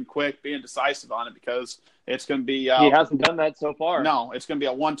be thinking quick, being decisive on it, because it's going to be. He hasn't done that so far. No, it's going to be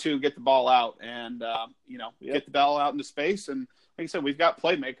a 1-2, get the ball out, and get the ball out into space. And like I said, we've got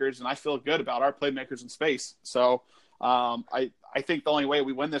playmakers, and I feel good about our playmakers in space. So I think the only way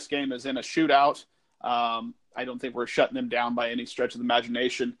we win this game is in a shootout. I don't think we're shutting them down by any stretch of the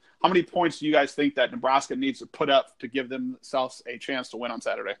imagination. How many points do you guys think that Nebraska needs to put up to give themselves a chance to win on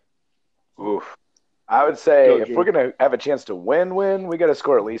Saturday? Oof. I would say if we're going to have a chance to win, we got to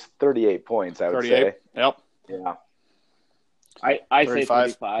score at least 38 points, I would say. Yep. Yeah. I say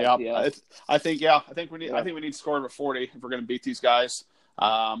 35. Yep. Yeah. I think we need to score over 40 if we're going to beat these guys.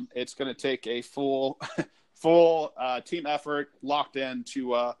 It's going to take a full team effort, locked in,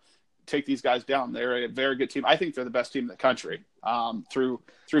 to take these guys down. They're a very good team. I think they're the best team in the country through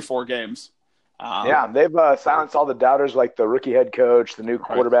 4 games. They've silenced all the doubters, like the rookie head coach, the new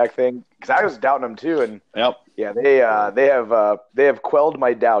quarterback thing. Because I was doubting them too, and they have quelled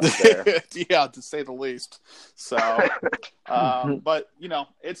my doubts there. Yeah, to say the least. So, but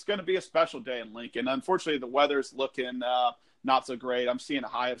it's going to be a special day in Lincoln. Unfortunately, the weather's looking not so great. I'm seeing a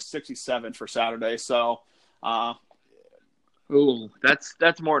high of 67 for Saturday. So. Ooh,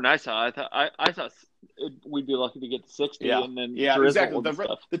 that's more than I saw. I thought we'd be lucky to get to 60, and then exactly.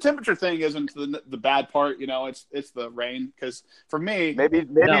 The temperature thing isn't the bad part. It's the rain. Because for me, maybe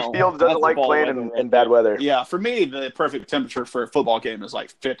Fields doesn't like playing in bad weather. Yeah, for me, the perfect temperature for a football game is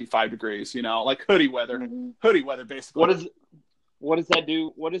like 55 degrees. Like hoodie weather. Hoodie weather, basically. What does that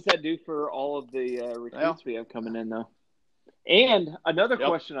do? What does that do for all of the recruits we have coming in, though? And another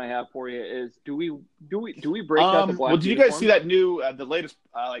question I have for you is: Do we break out the black? Well, did you guys see that new the latest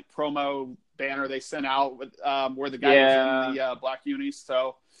promo banner they sent out with where the guy was in the black unis?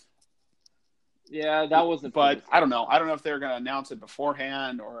 So that wasn't. But I don't know. I don't know if they're going to announce it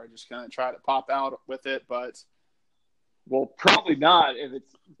beforehand or just going to try to pop out with it. But probably not if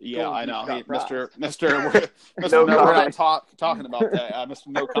it's. Yeah, I know. Mr. No, we're not talking about that. Mr.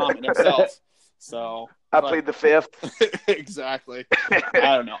 No Comment himself. So I plead the fifth. Exactly.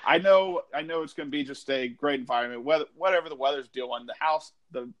 I don't know. I know it's going to be just a great environment. Whatever the weather's doing,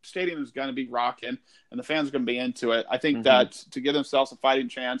 the stadium is going to be rocking, and the fans are going to be into it. I think that to give themselves a fighting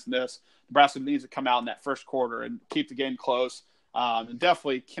chance in this, Nebraska needs to come out in that first quarter and keep the game close, and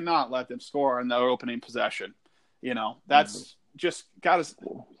definitely cannot let them score in the opening possession. That's just got to.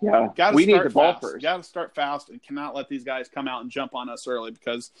 We need the ball first. Got to start fast, and cannot let these guys come out and jump on us early,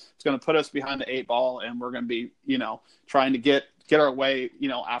 because it's going to put us behind the 8 ball, and we're going to be trying to get our way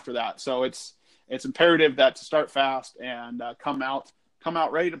after that. So it's imperative that to start fast and come out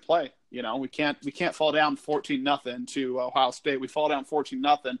ready to play. We can't fall down 14-0 to Ohio State. We fall down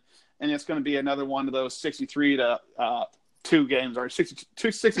 14-0, and it's going to be another one of those 63 to 2 games, or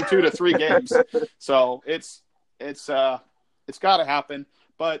 62 to 3 games. So it's got to happen.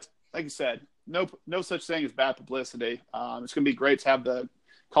 But like you said, no such thing as bad publicity. It's going to be great to have the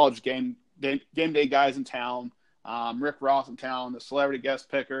college game day guys in town, Rick Ross in town, the celebrity guest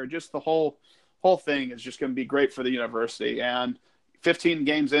picker. Just the whole thing is just going to be great for the university. And 15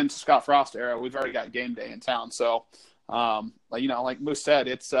 games into Scott Frost era, we've already got game day in town. So, like Moose said,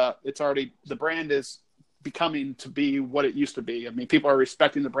 it's already, the brand is becoming to be what it used to be. I mean, people are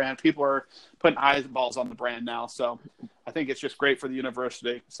respecting the brand. People are putting eyeballs on the brand now. So I think it's just great for the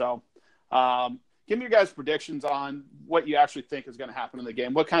university. So give me your guys' predictions on what you actually think is going to happen in the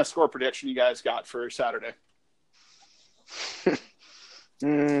game. What kind of score prediction you guys got for Saturday?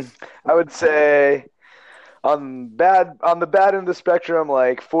 I would say on the bad end of the spectrum,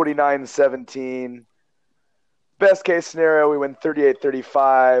 like 49-17. Best case scenario, we win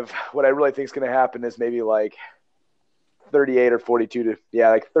 38-35. What I really think is going to happen is maybe like 38 or 42 to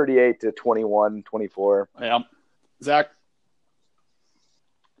like 38 to 21, 24. Yeah, Zach.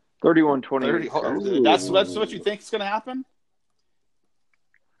 31-28. That's what you think is going to happen?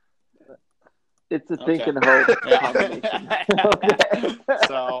 It's a think and hope combination.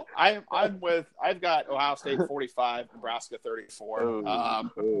 So I've got Ohio State 45, Nebraska 34.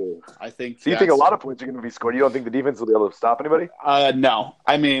 I think. So you think a lot of points are going to be scored? You don't think the defense will be able to stop anybody? No.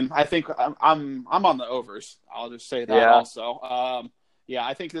 I mean, I think I'm on the overs. I'll just say that also.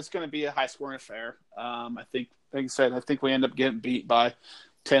 I think this is going to be a high scoring affair. I think, like I said, I think we end up getting beat by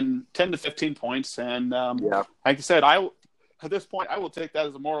 10 to 15 points. And like I said, at this point, I will take that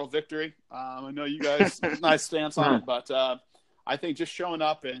as a moral victory. I know you guys nice stance on it, but I think just showing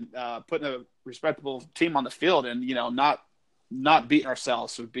up and putting a respectable team on the field and not beating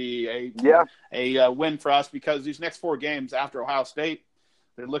ourselves would be a win for us, because these next 4 games after Ohio State,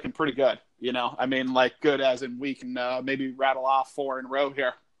 they're looking pretty good. I mean, like good as in we can maybe rattle off 4 in a row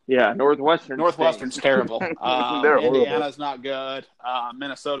here. Yeah, Northwestern's terrible. Indiana's not good.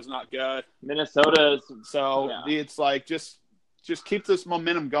 Minnesota's not good. It's like just keep this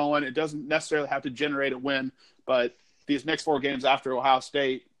momentum going. It doesn't necessarily have to generate a win, but these next 4 games after Ohio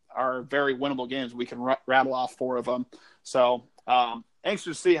State are very winnable games. We can rattle off 4 of them. So anxious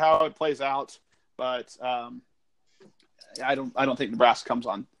to see how it plays out, but I don't think Nebraska comes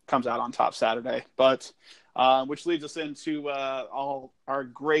out on top Saturday. But which leads us into all our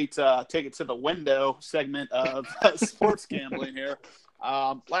great take it to the window segment of sports gambling here.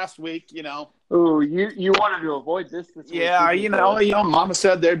 Last week, Ooh, you wanted to avoid this week. Yeah, Mama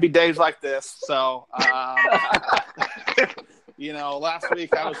said there'd be days like this. So, last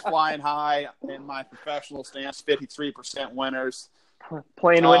week I was flying high in my professional stance, 53% winners.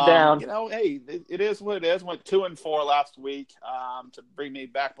 Plane went down. Hey, it is what it is. Went 2-4 last week to bring me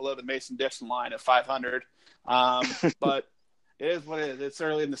back below the Mason-Dixon line at 500. But it is what it is. It's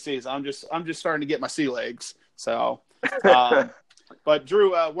early in the season. I'm just starting to get my sea legs. So. But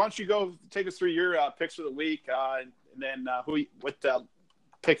Drew, why don't you go take us through your picks for the week, and then what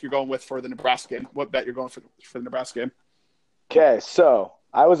pick you're going with for the Nebraska game? What bet you're going for the Nebraska game? Okay, so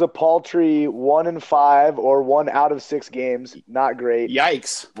I was a paltry 1-5 or 1 out of 6 games. Not great.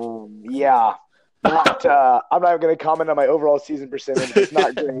 Yikes. Yeah. Not. I'm not going to comment on my overall season percentage. It's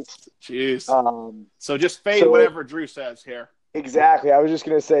not great. Jeez. So just fade whatever Drew says here. Exactly. I was just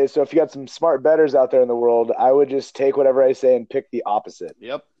going to say, so if you got some smart bettors out there in the world, I would just take whatever I say and pick the opposite.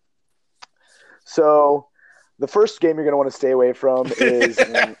 Yep. So the first game you're going to want to stay away from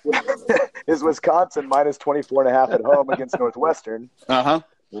is Wisconsin minus 24.5 at home against Northwestern. Uh-huh.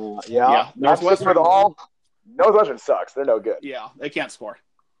 Yeah. Northwestern sucks. They're no good. Yeah, they can't score.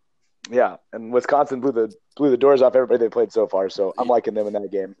 Yeah, and Wisconsin blew the doors off everybody they played so far, so I'm liking them in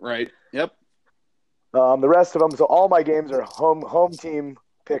that game. Right. Yep. The rest of them, so all my games are home team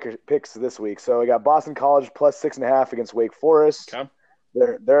picks this week. So I got Boston College plus 6.5 against Wake Forest. Okay.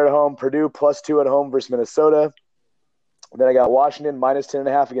 They're at home. Purdue plus 2 at home versus Minnesota. And then I got Washington minus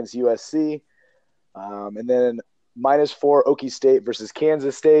 10.5 against USC. And then minus 4 Okie State versus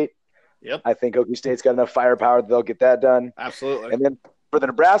Kansas State. Yep. I think Okie State's got enough firepower that they'll get that done. Absolutely. And then for the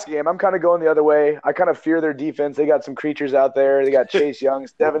Nebraska game, I'm kind of going the other way. I kind of fear their defense. They got some creatures out there. They got Chase Young,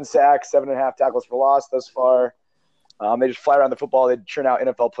 7 sacks, 7.5 tackles for loss thus far. They just fly around the football. They churn out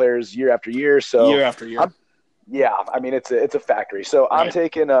NFL players year after year. So year after year. It's a factory. So right. I'm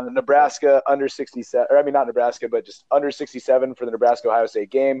taking Nebraska under 67. Or I mean, not Nebraska, but just under 67 for the Nebraska-Ohio State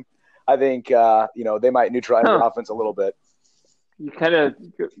game. I think they might neutralize the offense a little bit. You kind of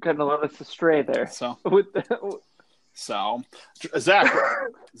let us astray there. So, Zach,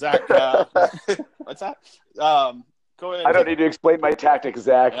 what's that? Go ahead. I don't need to explain my tactics,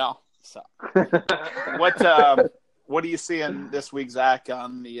 Zach. Yeah. So, what are you seeing this week, Zach,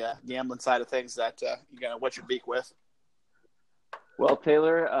 on the gambling side of things that what's your beak with? Well,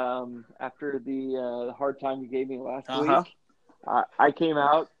 Taylor, after the hard time you gave me last week, I came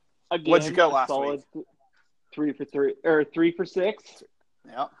out again. What'd you go last week? 3 for 3 or 3 for 6.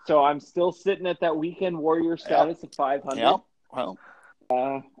 Yeah. So I'm still sitting at that weekend warrior status of 500. Yeah. Well,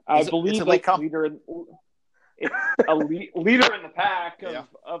 I believe it's a leader in the pack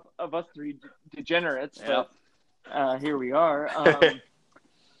of us 3 degenerates. Yeah. But here we are.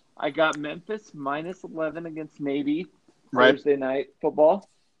 I got Memphis minus 11 against Navy Thursday night football.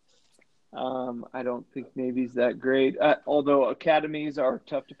 I don't think Navy's that great, although academies are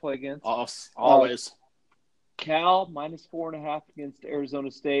tough to play against. Always. Cal minus 4.5 against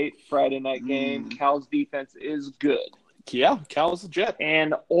Arizona State Friday night game. Cal's defense is good. Yeah, Cal's legit.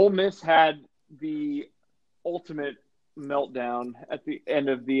 And Ole Miss had the ultimate meltdown at the end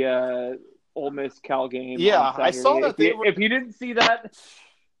of the Ole Miss Cal game. Yeah, I saw that. If you didn't see that,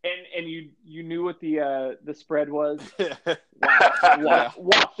 and you knew what the spread was, wow,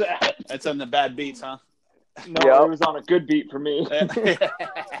 watch that. That's on the bad beats, huh? No, It was on a good beat for me. That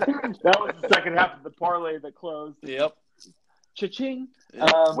was the second half of the parlay that closed. Yep. Cha-ching.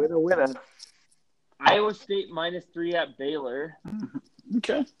 Winner. Iowa State -3 at Baylor.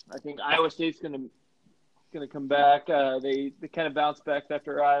 Okay. I think Iowa State's going to come back. They kind of bounced back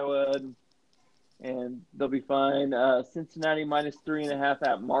after Iowa, and they'll be fine. Cincinnati -3.5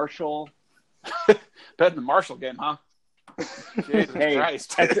 at Marshall. Better than the Marshall game, huh? Jesus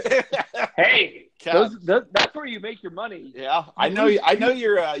Christ. Hey, that's where you make your money. Yeah, I know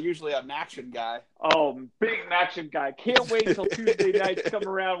you're usually an action guy. Oh, big action guy. Can't wait till Tuesday nights come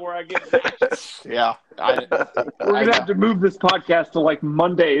around where I get action. Yeah. We're going to have to move this podcast to like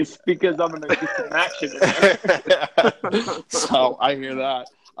Mondays because I'm going to get some action in there. So I hear that.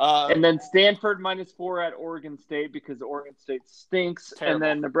 And then Stanford -4 at Oregon State because Oregon State stinks. Terrible. And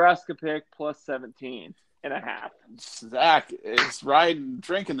then Nebraska pick +17.5. Zach is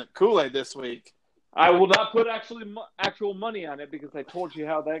drinking the Kool-Aid this week. I will not put actual money on it because I told you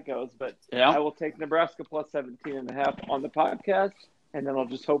how that goes. But I will take Nebraska +17.5 on the podcast, and then I'll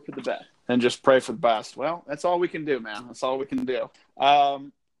just hope for the best. And just pray for the best. Well, that's all we can do, man. That's all we can do.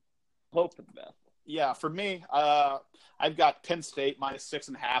 Hope for the best. Yeah, for me, I've got Penn State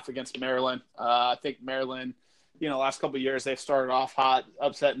 -6.5 against Maryland. I think Maryland, last couple of years they've started off hot,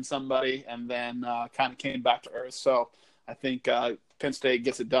 upsetting somebody, and then kind of came back to earth. So I think Penn State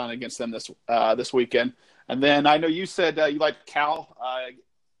gets it done against them this weekend. And then I know you said you like Cal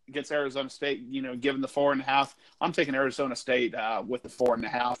against Arizona State, given the 4.5. I'm taking Arizona State with the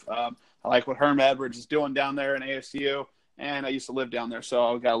 4.5. I like what Herm Edwards is doing down there in ASU, and I used to live down there,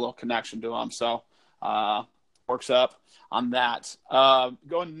 so I've got a little connection to him. So works up on that.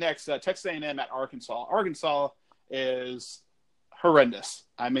 Going next, Texas A&M at Arkansas. Arkansas is horrendous.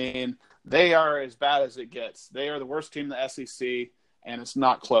 I mean, they are as bad as it gets. They are the worst team in the SEC, and it's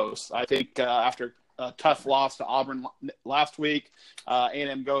not close. I think after a tough loss to Auburn last week,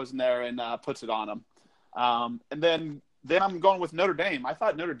 A&M goes in there and puts it on them. And then I'm going with Notre Dame. I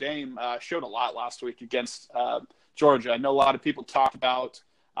thought Notre Dame showed a lot last week against Georgia. I know a lot of people talk about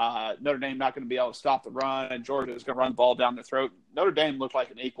Notre Dame not going to be able to stop the run, and Georgia is going to run the ball down their throat. Notre Dame looked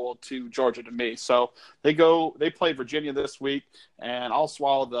like an equal to Georgia to me. So they play Virginia this week, and I'll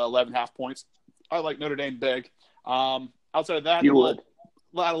swallow the 11.5 points. I like Notre Dame big. Outside of that, a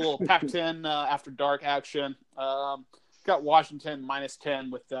little Pac-10 after dark action. Got Washington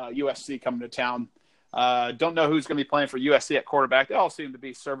 -10 with USC coming to town. Don't know who's going to be playing for USC at quarterback. They all seem to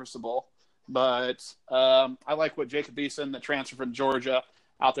be serviceable. But I like what Jacob Eason, the transfer from Georgia,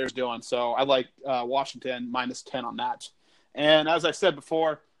 out there is doing. So I like Washington -10 on that. And as I said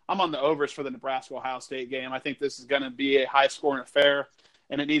before, I'm on the overs for the Nebraska-Ohio State game. I think this is going to be a high-scoring affair,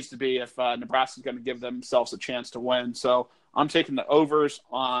 and it needs to be if Nebraska is going to give themselves a chance to win. So I'm taking the overs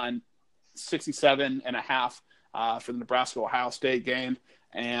on 67.5 for the Nebraska-Ohio State game,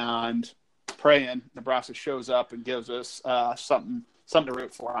 and praying Nebraska shows up and gives us something to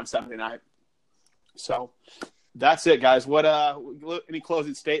root for on Saturday night. So that's it, guys. What any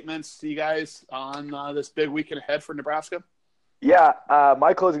closing statements to you guys on this big weekend ahead for Nebraska? Yeah,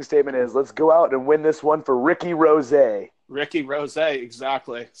 my closing statement is let's go out and win this one for Ricky Rose. Ricky Rose,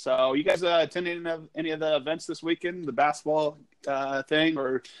 exactly. So you guys attending any of the events this weekend, the basketball thing,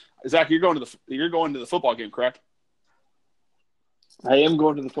 or Zach, you're going to the football game, correct? I am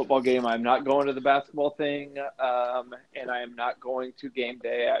going to the football game. I'm not going to the basketball thing, and I am not going to game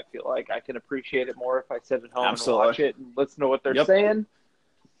day. I feel like I can appreciate it more if I sit at home and watch it and let's know what they're saying.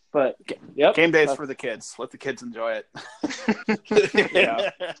 But game day is for the kids. Let the kids enjoy it.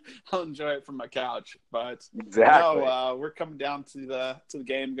 Yeah, I'll enjoy it from my couch. But exactly, we're coming down to the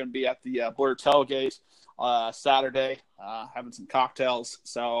game. Going to be at the Blur Tailgate Saturday, having some cocktails.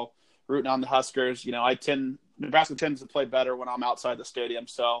 So rooting on the Huskers. Nebraska tends to play better when I'm outside the stadium,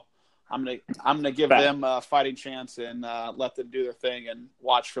 so I'm gonna give them a fighting chance and let them do their thing and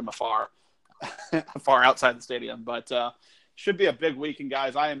watch from afar outside the stadium. But should be a big weekend,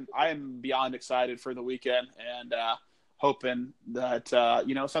 guys. I am beyond excited for the weekend and hoping that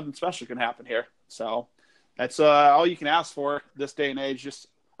something special can happen here. So that's all you can ask for this day and age. Just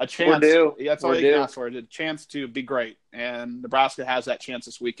a chance. That's all you can ask for. A chance to be great, and Nebraska has that chance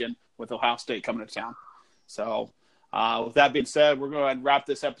this weekend with Ohio State coming to town. So with that being said, we're going to wrap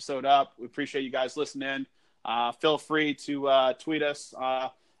this episode up. We appreciate you guys listening. Feel free to tweet us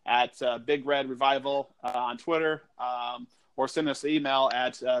at Big Red Revival on Twitter or send us an email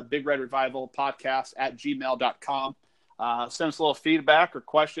at bigredrevivalpodcast@gmail.com. Send us a little feedback or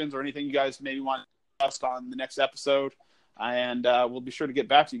questions or anything you guys maybe want to discuss on the next episode, and we'll be sure to get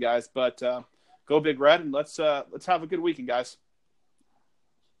back to you guys. But go Big Red, and let's have a good weekend, guys.